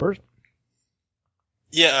the same person.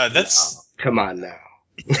 Yeah, that's... No, come on now.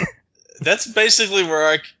 That's basically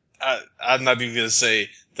where I'm not even going to say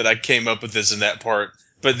that I came up with this in that part,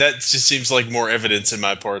 but that just seems like more evidence in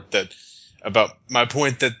my part about my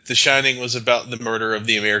point that The Shining was about the murder of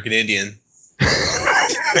the American Indian.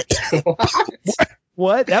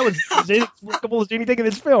 What? That was as inexplicable as anything in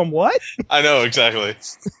this film. What? I know, exactly.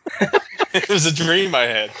 It was a dream I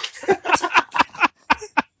had.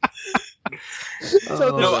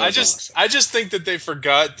 I just think that they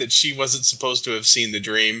forgot that she wasn't supposed to have seen the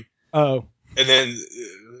dream. Oh. And then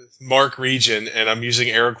Mark Regan, and I'm using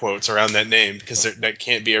air quotes around that name because that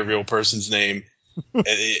can't be a real person's name, and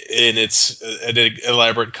it's an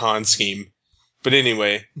elaborate con scheme. But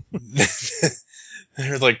anyway,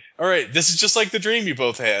 they're like, all right, this is just like the dream you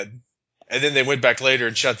both had. And then they went back later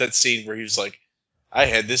and shot that scene where he was like, I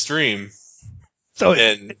had this dream. So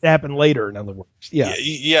it happened later, in other words. Yeah.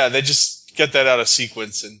 Yeah, they just got that out of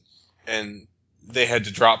sequence, and they had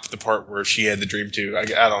to drop the part where she had the dream too. I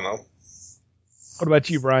don't know. What about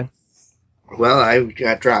you, Brian? Well, I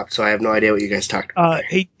got dropped, so I have no idea what you guys talked about.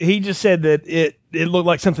 He just said that it looked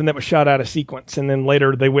like something that was shot out of sequence, and then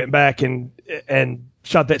later they went back and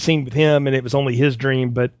shot that scene with him, and it was only his dream.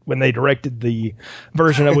 But when they directed the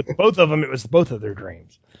version of with both of them, it was both of their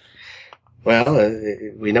dreams.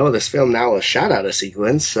 Well, we know this film now was shot out of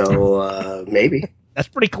sequence, so maybe that's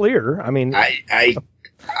pretty clear. I mean, I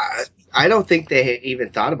don't think they even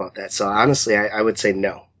thought about that. So honestly, I would say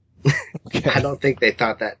no. Okay. I don't think they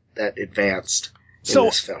thought that advanced in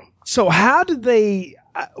this film. So how did they?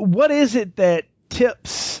 What is it that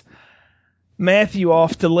tips Matthew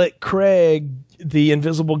off to let Craig, the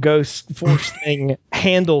invisible ghost force thing,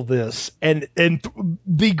 handle this? And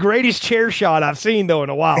the greatest chair shot I've seen though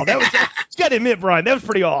in a while. That was. You got to admit, Brian, that was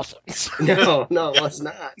pretty awesome. No, it was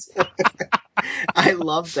not. I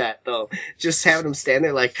love that though. Just having him stand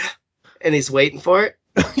there like, and he's waiting for it.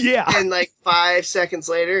 Yeah. And like 5 seconds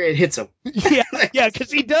later, it hits him. Yeah,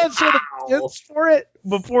 because he does sort of sense for it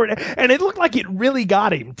before it, and it looked like it really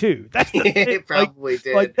got him too. That's the thing. It probably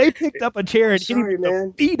did. Like they picked up a chair and hit him with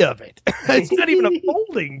the feet of it. It's not even a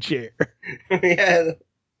folding chair. Yeah,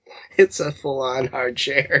 it's a full-on hard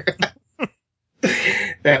chair.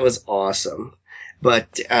 That was awesome,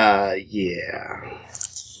 but yeah.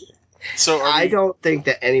 So I don't think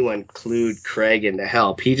that anyone clued Craig in to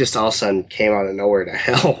help. He just all of a sudden came out of nowhere to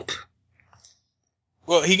help.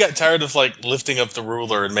 Well, he got tired of like lifting up the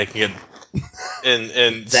ruler and making it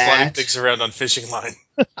and sliding things around on fishing line.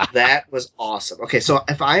 That was awesome. Okay, so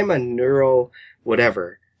if I'm a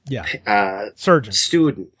surgeon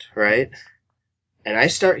student, right? And I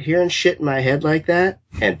start hearing shit in my head like that,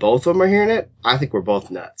 and both of them are hearing it, I think we're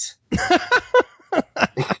both nuts.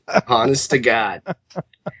 Honest to God.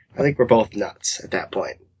 I think we're both nuts at that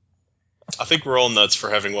point. I think we're all nuts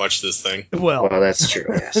for having watched this thing. Well, that's true,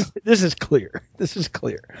 yes. This is clear.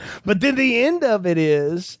 But then the end of it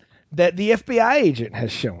is that the FBI agent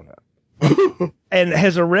has shown up and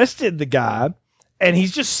has arrested the guy, and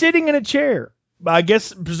he's just sitting in a chair. I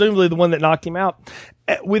guess presumably the one that knocked him out,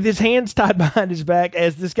 with his hands tied behind his back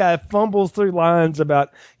as this guy fumbles through lines about,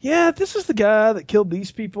 this is the guy that killed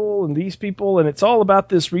these people, and it's all about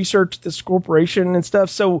this research, this corporation and stuff.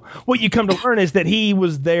 So what you come to learn is that he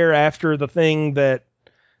was there after the thing that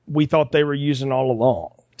we thought they were using all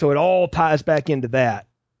along. So it all ties back into that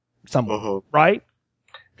somewhat, right?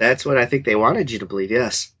 That's what I think they wanted you to believe,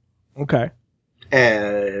 yes. Okay.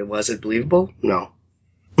 Was it believable? No.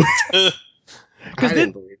 I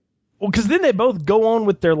didn't believe it. Well, because then they both go on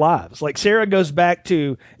with their lives. Like Sarah goes back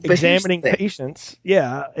to examining patients.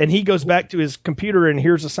 Yeah, and he goes back to his computer and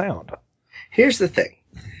hears a sound. Here's the thing.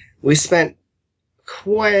 We spent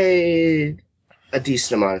quite a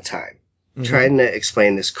decent amount of time trying to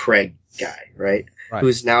explain this Craig guy, right?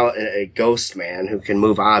 Who's now a ghost man who can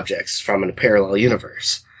move objects from a parallel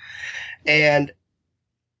universe. And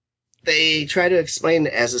they try to explain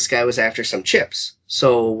it as this guy was after some chips.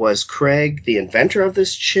 So was Craig the inventor of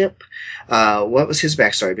this chip? What was his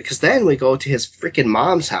backstory? Because then we go to his freaking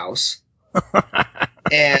mom's house,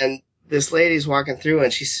 and this lady's walking through,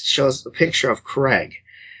 and she shows a picture of Craig,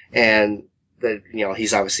 and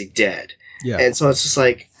he's obviously dead. Yeah. And so it's just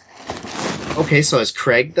like, okay, so is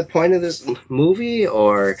Craig the point of this movie,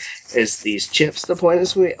 or is these chips the point of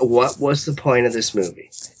this movie? What was the point of this movie?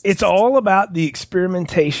 It's all about the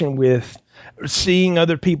experimentation with seeing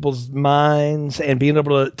other people's minds and being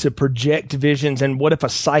able to project visions. And what if a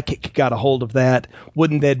psychic got a hold of that?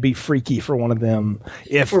 Wouldn't that be freaky for one of them?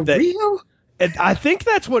 Real? I think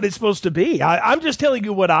that's what it's supposed to be. I'm just telling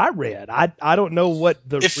you what I read. I don't know what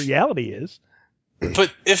the reality is.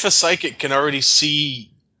 But if a psychic can already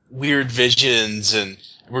see weird visions, and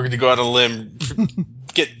we're going to go out on a limb,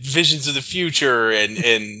 get visions of the future,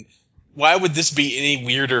 and why would this be any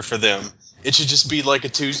weirder for them? It should just be like a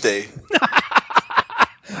Tuesday.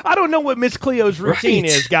 I don't know what Miss Cleo's routine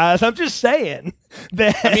is, guys. I'm just saying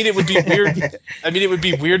that. I mean, it would be weird. I mean, it would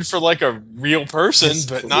be weird for like a real person,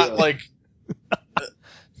 but not like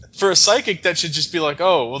for a psychic. That should just be like,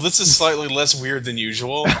 oh, well, this is slightly less weird than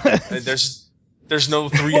usual. There's no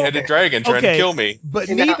three-headed dragon trying to kill me. But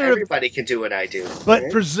everybody can do what I do.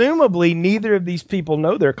 But presumably, neither of these people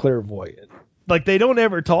know they're clairvoyant. Like, they don't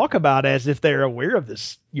ever talk about as if they're aware of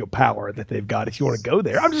this power that they've got. If you want to go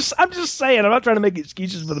there, I'm just saying. I'm not trying to make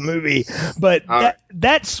excuses for the movie, but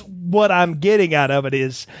that's what I'm getting out of it.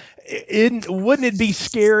 Is wouldn't it be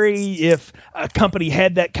scary if a company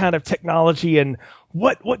had that kind of technology, and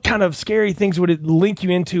what kind of scary things would it link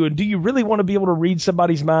you into? And do you really want to be able to read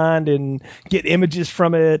somebody's mind and get images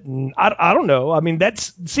from it? And I don't know. I mean, that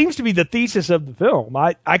seems to be the thesis of the film.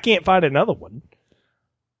 I can't find another one.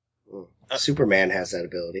 Superman has that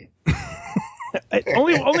ability.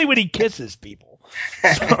 only when he kisses people.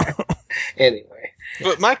 Anyway.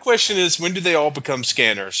 But my question is, when do they all become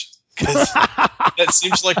scanners? Because that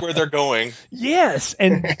seems like where they're going. Yes,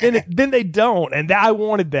 and then they don't, and I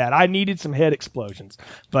wanted that. I needed some head explosions,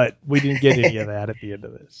 but we didn't get any of that at the end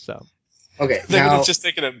of this. So okay, they would have just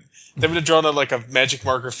taken they would have drawn like a magic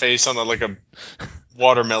marker face on a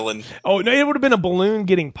watermelon. Oh no, it would have been a balloon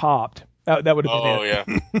getting popped. That would have been it.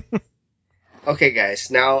 Oh yeah. Okay, guys.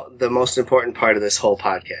 Now the most important part of this whole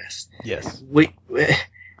podcast. Yes. We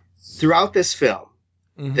throughout this film,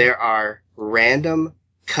 there are random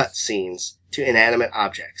cutscenes to inanimate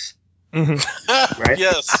objects. Right?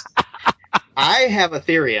 Yes. I have a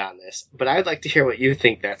theory on this, but I'd like to hear what you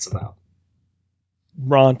think that's about.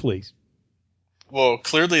 Ron, please. Well,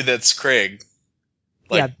 clearly that's Craig.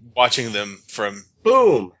 Watching them from.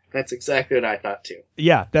 Boom. That's exactly what I thought too.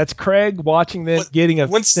 Yeah, that's Craig watching them, getting a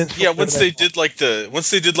once they did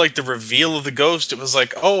the reveal of the ghost, it was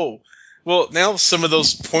like, oh, well, now some of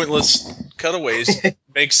those pointless cutaways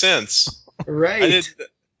make sense. Right.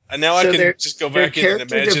 I can just go back in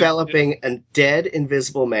and imagine developing a dead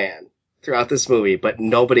invisible man throughout this movie, but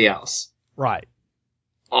nobody else. Right.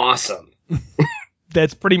 Awesome.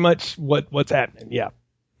 That's pretty much what's happening. Yeah.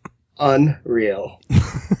 Unreal.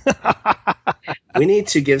 We need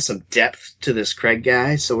to give some depth to this Craig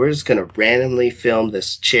guy, so we're just going to randomly film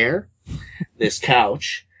this chair, this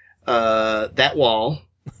couch, that wall.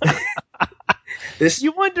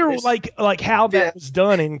 You wonder how that was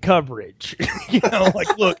done in coverage.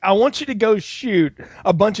 Look, I want you to go shoot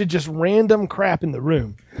a bunch of just random crap in the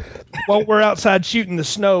room while we're outside shooting the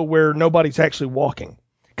snow where nobody's actually walking.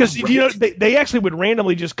 Because they actually would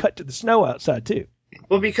randomly just cut to the snow outside too.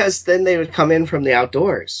 Well, because then they would come in from the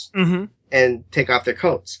outdoors and take off their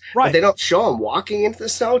coats. Right. But they don't show them walking into the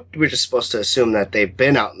snow. We're just supposed to assume that they've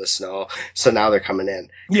been out in the snow, so now they're coming in.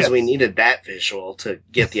 Because we needed that visual to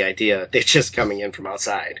get the idea that they're just coming in from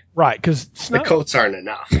outside. Right, because the coats aren't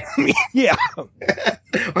enough. Yeah.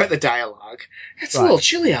 Or the dialogue. It's a little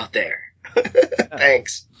chilly out there.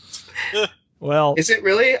 Thanks. Well, is it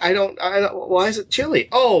really? I don't. Why is it chilly?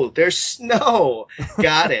 Oh, there's snow.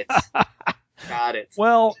 Got it. Got it.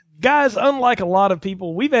 Well, guys, unlike a lot of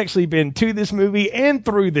people, we've actually been to this movie and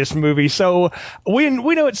through this movie, so we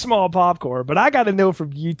know it's small popcorn. But I got to know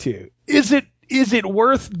from you two: is it is it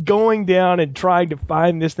worth going down and trying to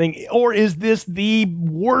find this thing, or is this the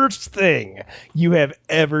worst thing you have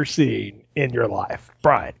ever seen in your life?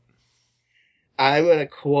 Brian. I'm going to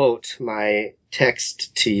quote my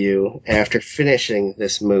text to you after finishing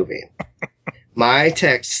this movie. My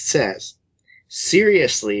text says,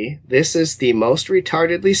 seriously, this is the most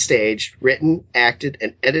retardedly staged, written, acted,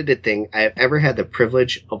 and edited thing I have ever had the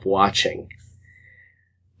privilege of watching.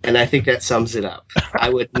 And I think that sums it up. I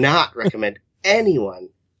would not recommend anyone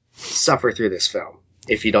suffer through this film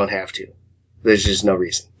if you don't have to. There's just no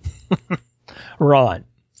reason. Ron.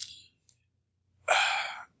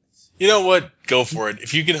 You know what? Go for it.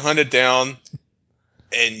 If you can hunt it down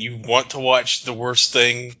and you want to watch the worst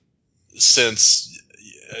thing since,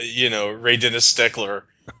 Ray Dennis Steckler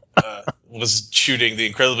was shooting the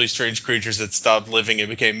incredibly strange creatures that stopped living and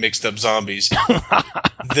became mixed up zombies,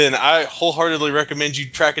 then I wholeheartedly recommend you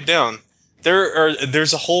track it down.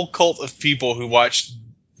 There's a whole cult of people who watch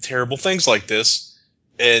terrible things like this,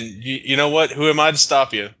 and you know what? Who am I to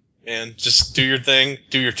stop you? And just do your thing,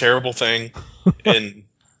 do your terrible thing, and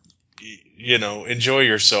enjoy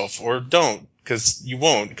yourself, or don't, because you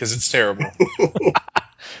won't, because it's terrible.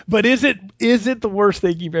 But is it the worst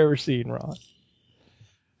thing you've ever seen, Ron?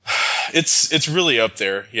 It's really up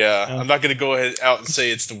there. Yeah. I'm not going to go ahead out and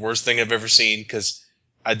say it's the worst thing I've ever seen, because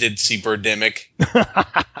I did see Birdemic.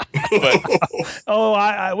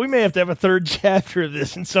 But we may have to have a third chapter of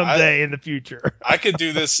this someday in the future. I could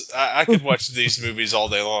do this. I could watch these movies all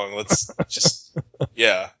day long. Let's just,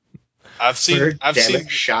 yeah. I've seen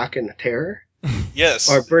Shock and Terror.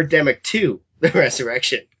 Yes. Or Birdemic 2, The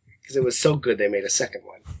Resurrection, because it was so good they made a second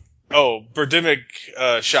one. Oh, Birdemic,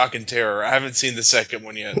 Shock and Terror. I haven't seen the second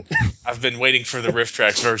one yet. I've been waiting for the Riff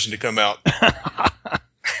Tracks version to come out.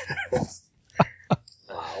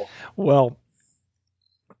 Wow. Well,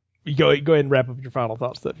 you go ahead and wrap up your final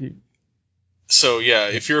thoughts. So yeah,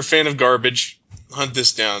 if you're a fan of garbage, hunt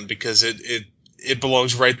this down, because it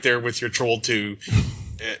belongs right there with your Troll 2.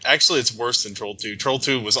 Actually, it's worse than Troll 2. Troll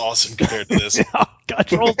 2 was awesome compared to this. Oh,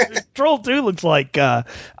 God, Troll 2 looks like,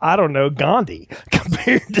 Gandhi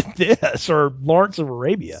compared to this, or Lawrence of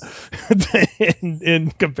Arabia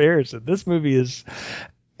in comparison. This movie is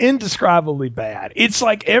indescribably bad. It's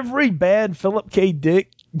like every bad Philip K.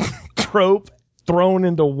 Dick trope thrown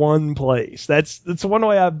into one place. That's one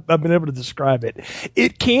way I've been able to describe it.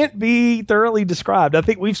 It can't be thoroughly described. I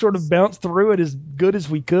think we've sort of bounced through it as good as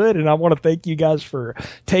we could, and I want to thank you guys for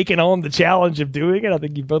taking on the challenge of doing it. I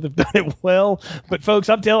think you both have done it well. But folks,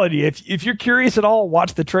 I'm telling you, if you're curious at all,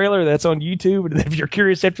 watch the trailer. That's on YouTube. And if you're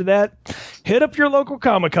curious after that, hit up your local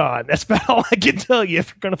Comic-Con. That's about all I can tell you if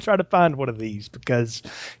you're going to try to find one of these, because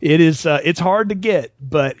it's hard to get,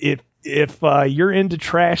 but if you're into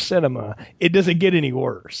trash cinema, it doesn't get any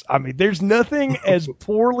worse. I mean, there's nothing as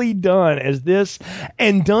poorly done as this,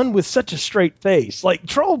 and done with such a straight face. Like,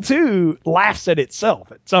 Troll 2 laughs at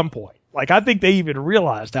itself at some point. Like, I think they even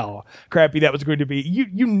realized how crappy that was going to be.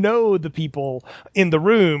 The people in the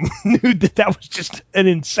room knew that was just an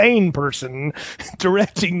insane person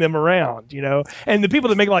directing them around, And the people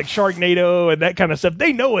that make like Sharknado and that kind of stuff,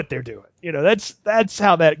 they know what they're doing. That's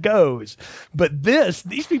how that goes. But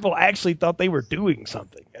these people actually thought they were doing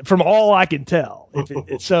something, from all I can tell.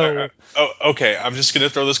 Okay, I'm just going to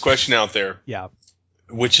throw this question out there. Yeah.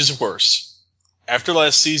 Which is worse, After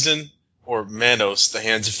Last Season or Manos, The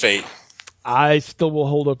Hands of Fate? I still will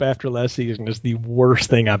hold up After Last Season as the worst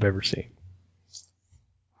thing I've ever seen.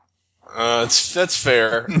 That's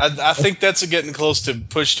fair. I think that's getting close to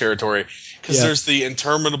push territory, because there's the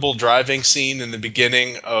interminable driving scene in the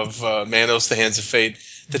beginning of Manos, The Hands of Fate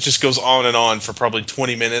that just goes on and on for probably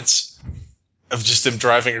 20 minutes of just them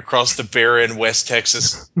driving across the barren West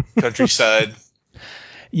Texas countryside.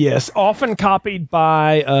 Yes, often copied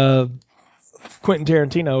by Quentin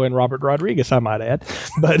Tarantino and Robert Rodriguez, I might add,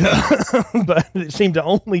 but it seemed to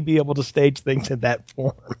only be able to stage things in that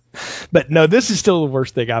form. But no, this is still the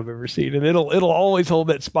worst thing I've ever seen, and it'll always hold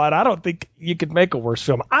that spot. I don't think you could make a worse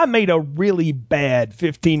film. I made a really bad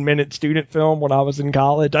 15-minute student film when I was in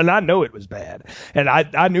college, and I know it was bad, and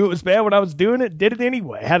I knew it was bad when I was doing it. Did it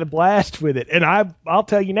anyway. Had a blast with it, and I'll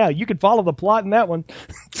tell you now, you can follow the plot in that one.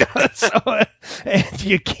 And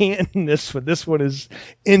you can't in this one. This one is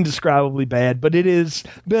indescribably bad, but it has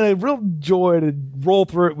been a real joy to roll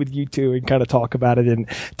through it with you two and kind of talk about it and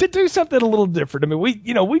to do something a little different. I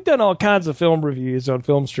mean, we've done all kinds of film reviews on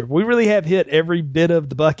Filmstrip. We really have hit every bit of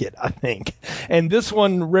the bucket, I think. And this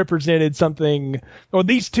one represented something, or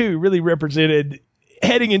these two really represented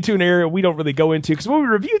heading into an area we don't really go into, because when we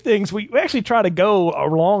review things, we actually try to go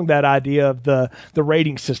along that idea of the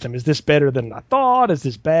rating system. Is this better than I thought? Is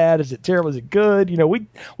this bad? Is it terrible? Is it good? You know,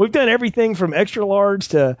 we've done everything from extra large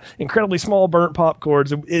to incredibly small burnt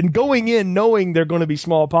popcorns, and going in knowing they're going to be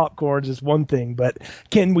small popcorns is one thing, but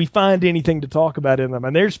can we find anything to talk about in them?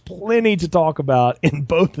 And there's plenty to talk about in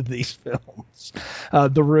both of these films,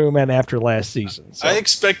 The Room and After Last Season. So. I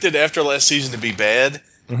expected After Last Season to be bad,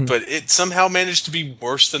 but it somehow managed to be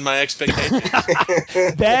worse than my expectation.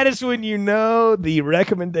 That is when you know the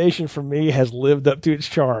recommendation from me has lived up to its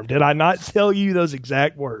charm. Did I not tell you those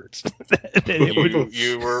exact words?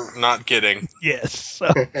 You were not kidding. Yes.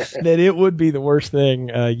 That it would be the worst thing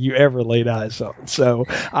you ever laid eyes on. So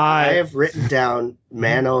I have written down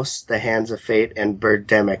Manos, The Hands of Fate, and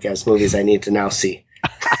Birdemic as movies I need to now see.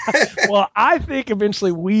 Well, I think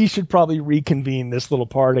eventually we should probably reconvene this little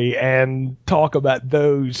party and talk about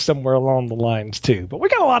those somewhere along the lines too. But we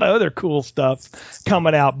got a lot of other cool stuff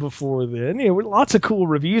coming out before then. You know, lots of cool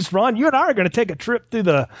reviews. Ron, you and I are going to take a trip through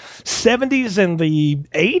the 70s and the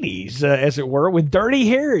 80s, as it were, with Dirty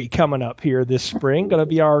Harry coming up here this spring. Going to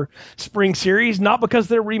be our spring series, not because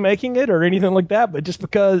they're remaking it or anything like that, but just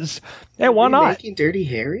because, hey, why not? Remaking Dirty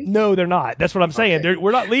Harry? No, they're not. That's what I'm saying. Okay.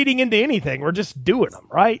 We're not leading into anything. We're just doing them,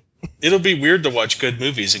 right? It'll be weird to watch good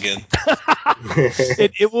movies again.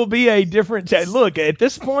 It will be a different look. At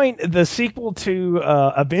this point, the sequel to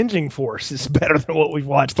Avenging Force is better than what we've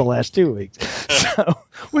watched the last 2 weeks. So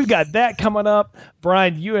we've got that coming up.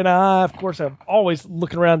 Brian, you and I, of course, I'm always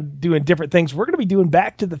looking around doing different things. We're going to be doing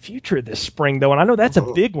Back to the Future this spring, though, and I know that's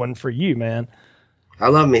a big one for you, man. I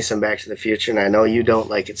love me some Back to the Future, and I know you don't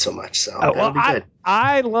like it so much, so that'll be good.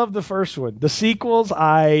 I love the first one. The sequels, you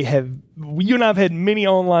and I have had many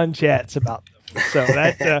online chats about them. So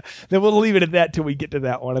that then we'll leave it at that till we get to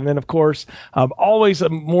that one. And then, of course, always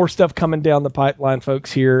more stuff coming down the pipeline, folks,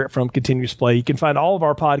 here from Continuous Play. You can find all of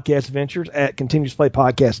our podcast ventures at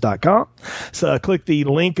continuousplaypodcast.com. So click the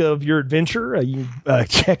link of your adventure. You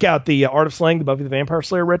check out the Art of Slaying, the Buffy the Vampire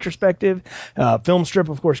Slayer retrospective. Film Strip,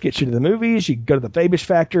 of course, gets you to the movies. You can go to the Fabish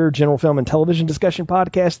Factor, general film and television discussion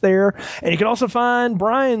podcast there. And you can also find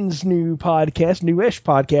Brian's new podcast, newish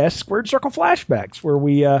podcast, Squared Circle Flashbacks, where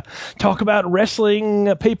we talk about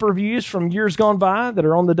wrestling pay-per-views from years gone by that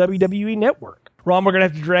are on the WWE Network. Ron, we're going to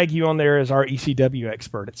have to drag you on there as our ECW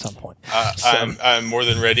expert at some point. I'm more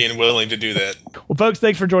than ready and willing to do that. Well, folks,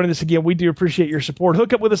 thanks for joining us again. We do appreciate your support.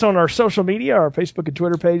 Hook up with us on our social media, our Facebook and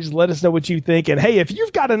Twitter pages. Let us know what you think. And, hey, if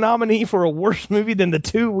you've got a nominee for a worse movie than the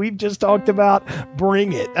two we've just talked about,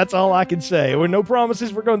 bring it. That's all I can say. Well, no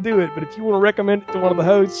promises we're going to do it, but if you want to recommend it to one of the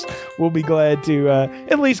hosts, we'll be glad to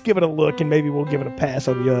at least give it a look, and maybe we'll give it a pass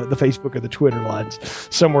on the Facebook or the Twitter lines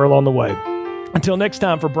somewhere along the way. Until next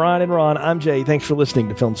time, for Brian and Ron, I'm Jay. Thanks for listening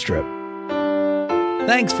to Film Strip.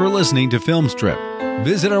 Thanks for listening to Film Strip.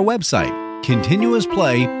 Visit our website,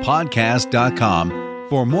 continuousplaypodcast.com,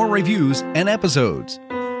 for more reviews and episodes.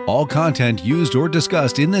 All content used or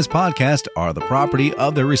discussed in this podcast are the property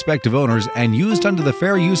of their respective owners and used under the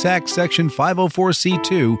Fair Use Act, Section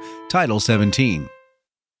 504C2, Title 17.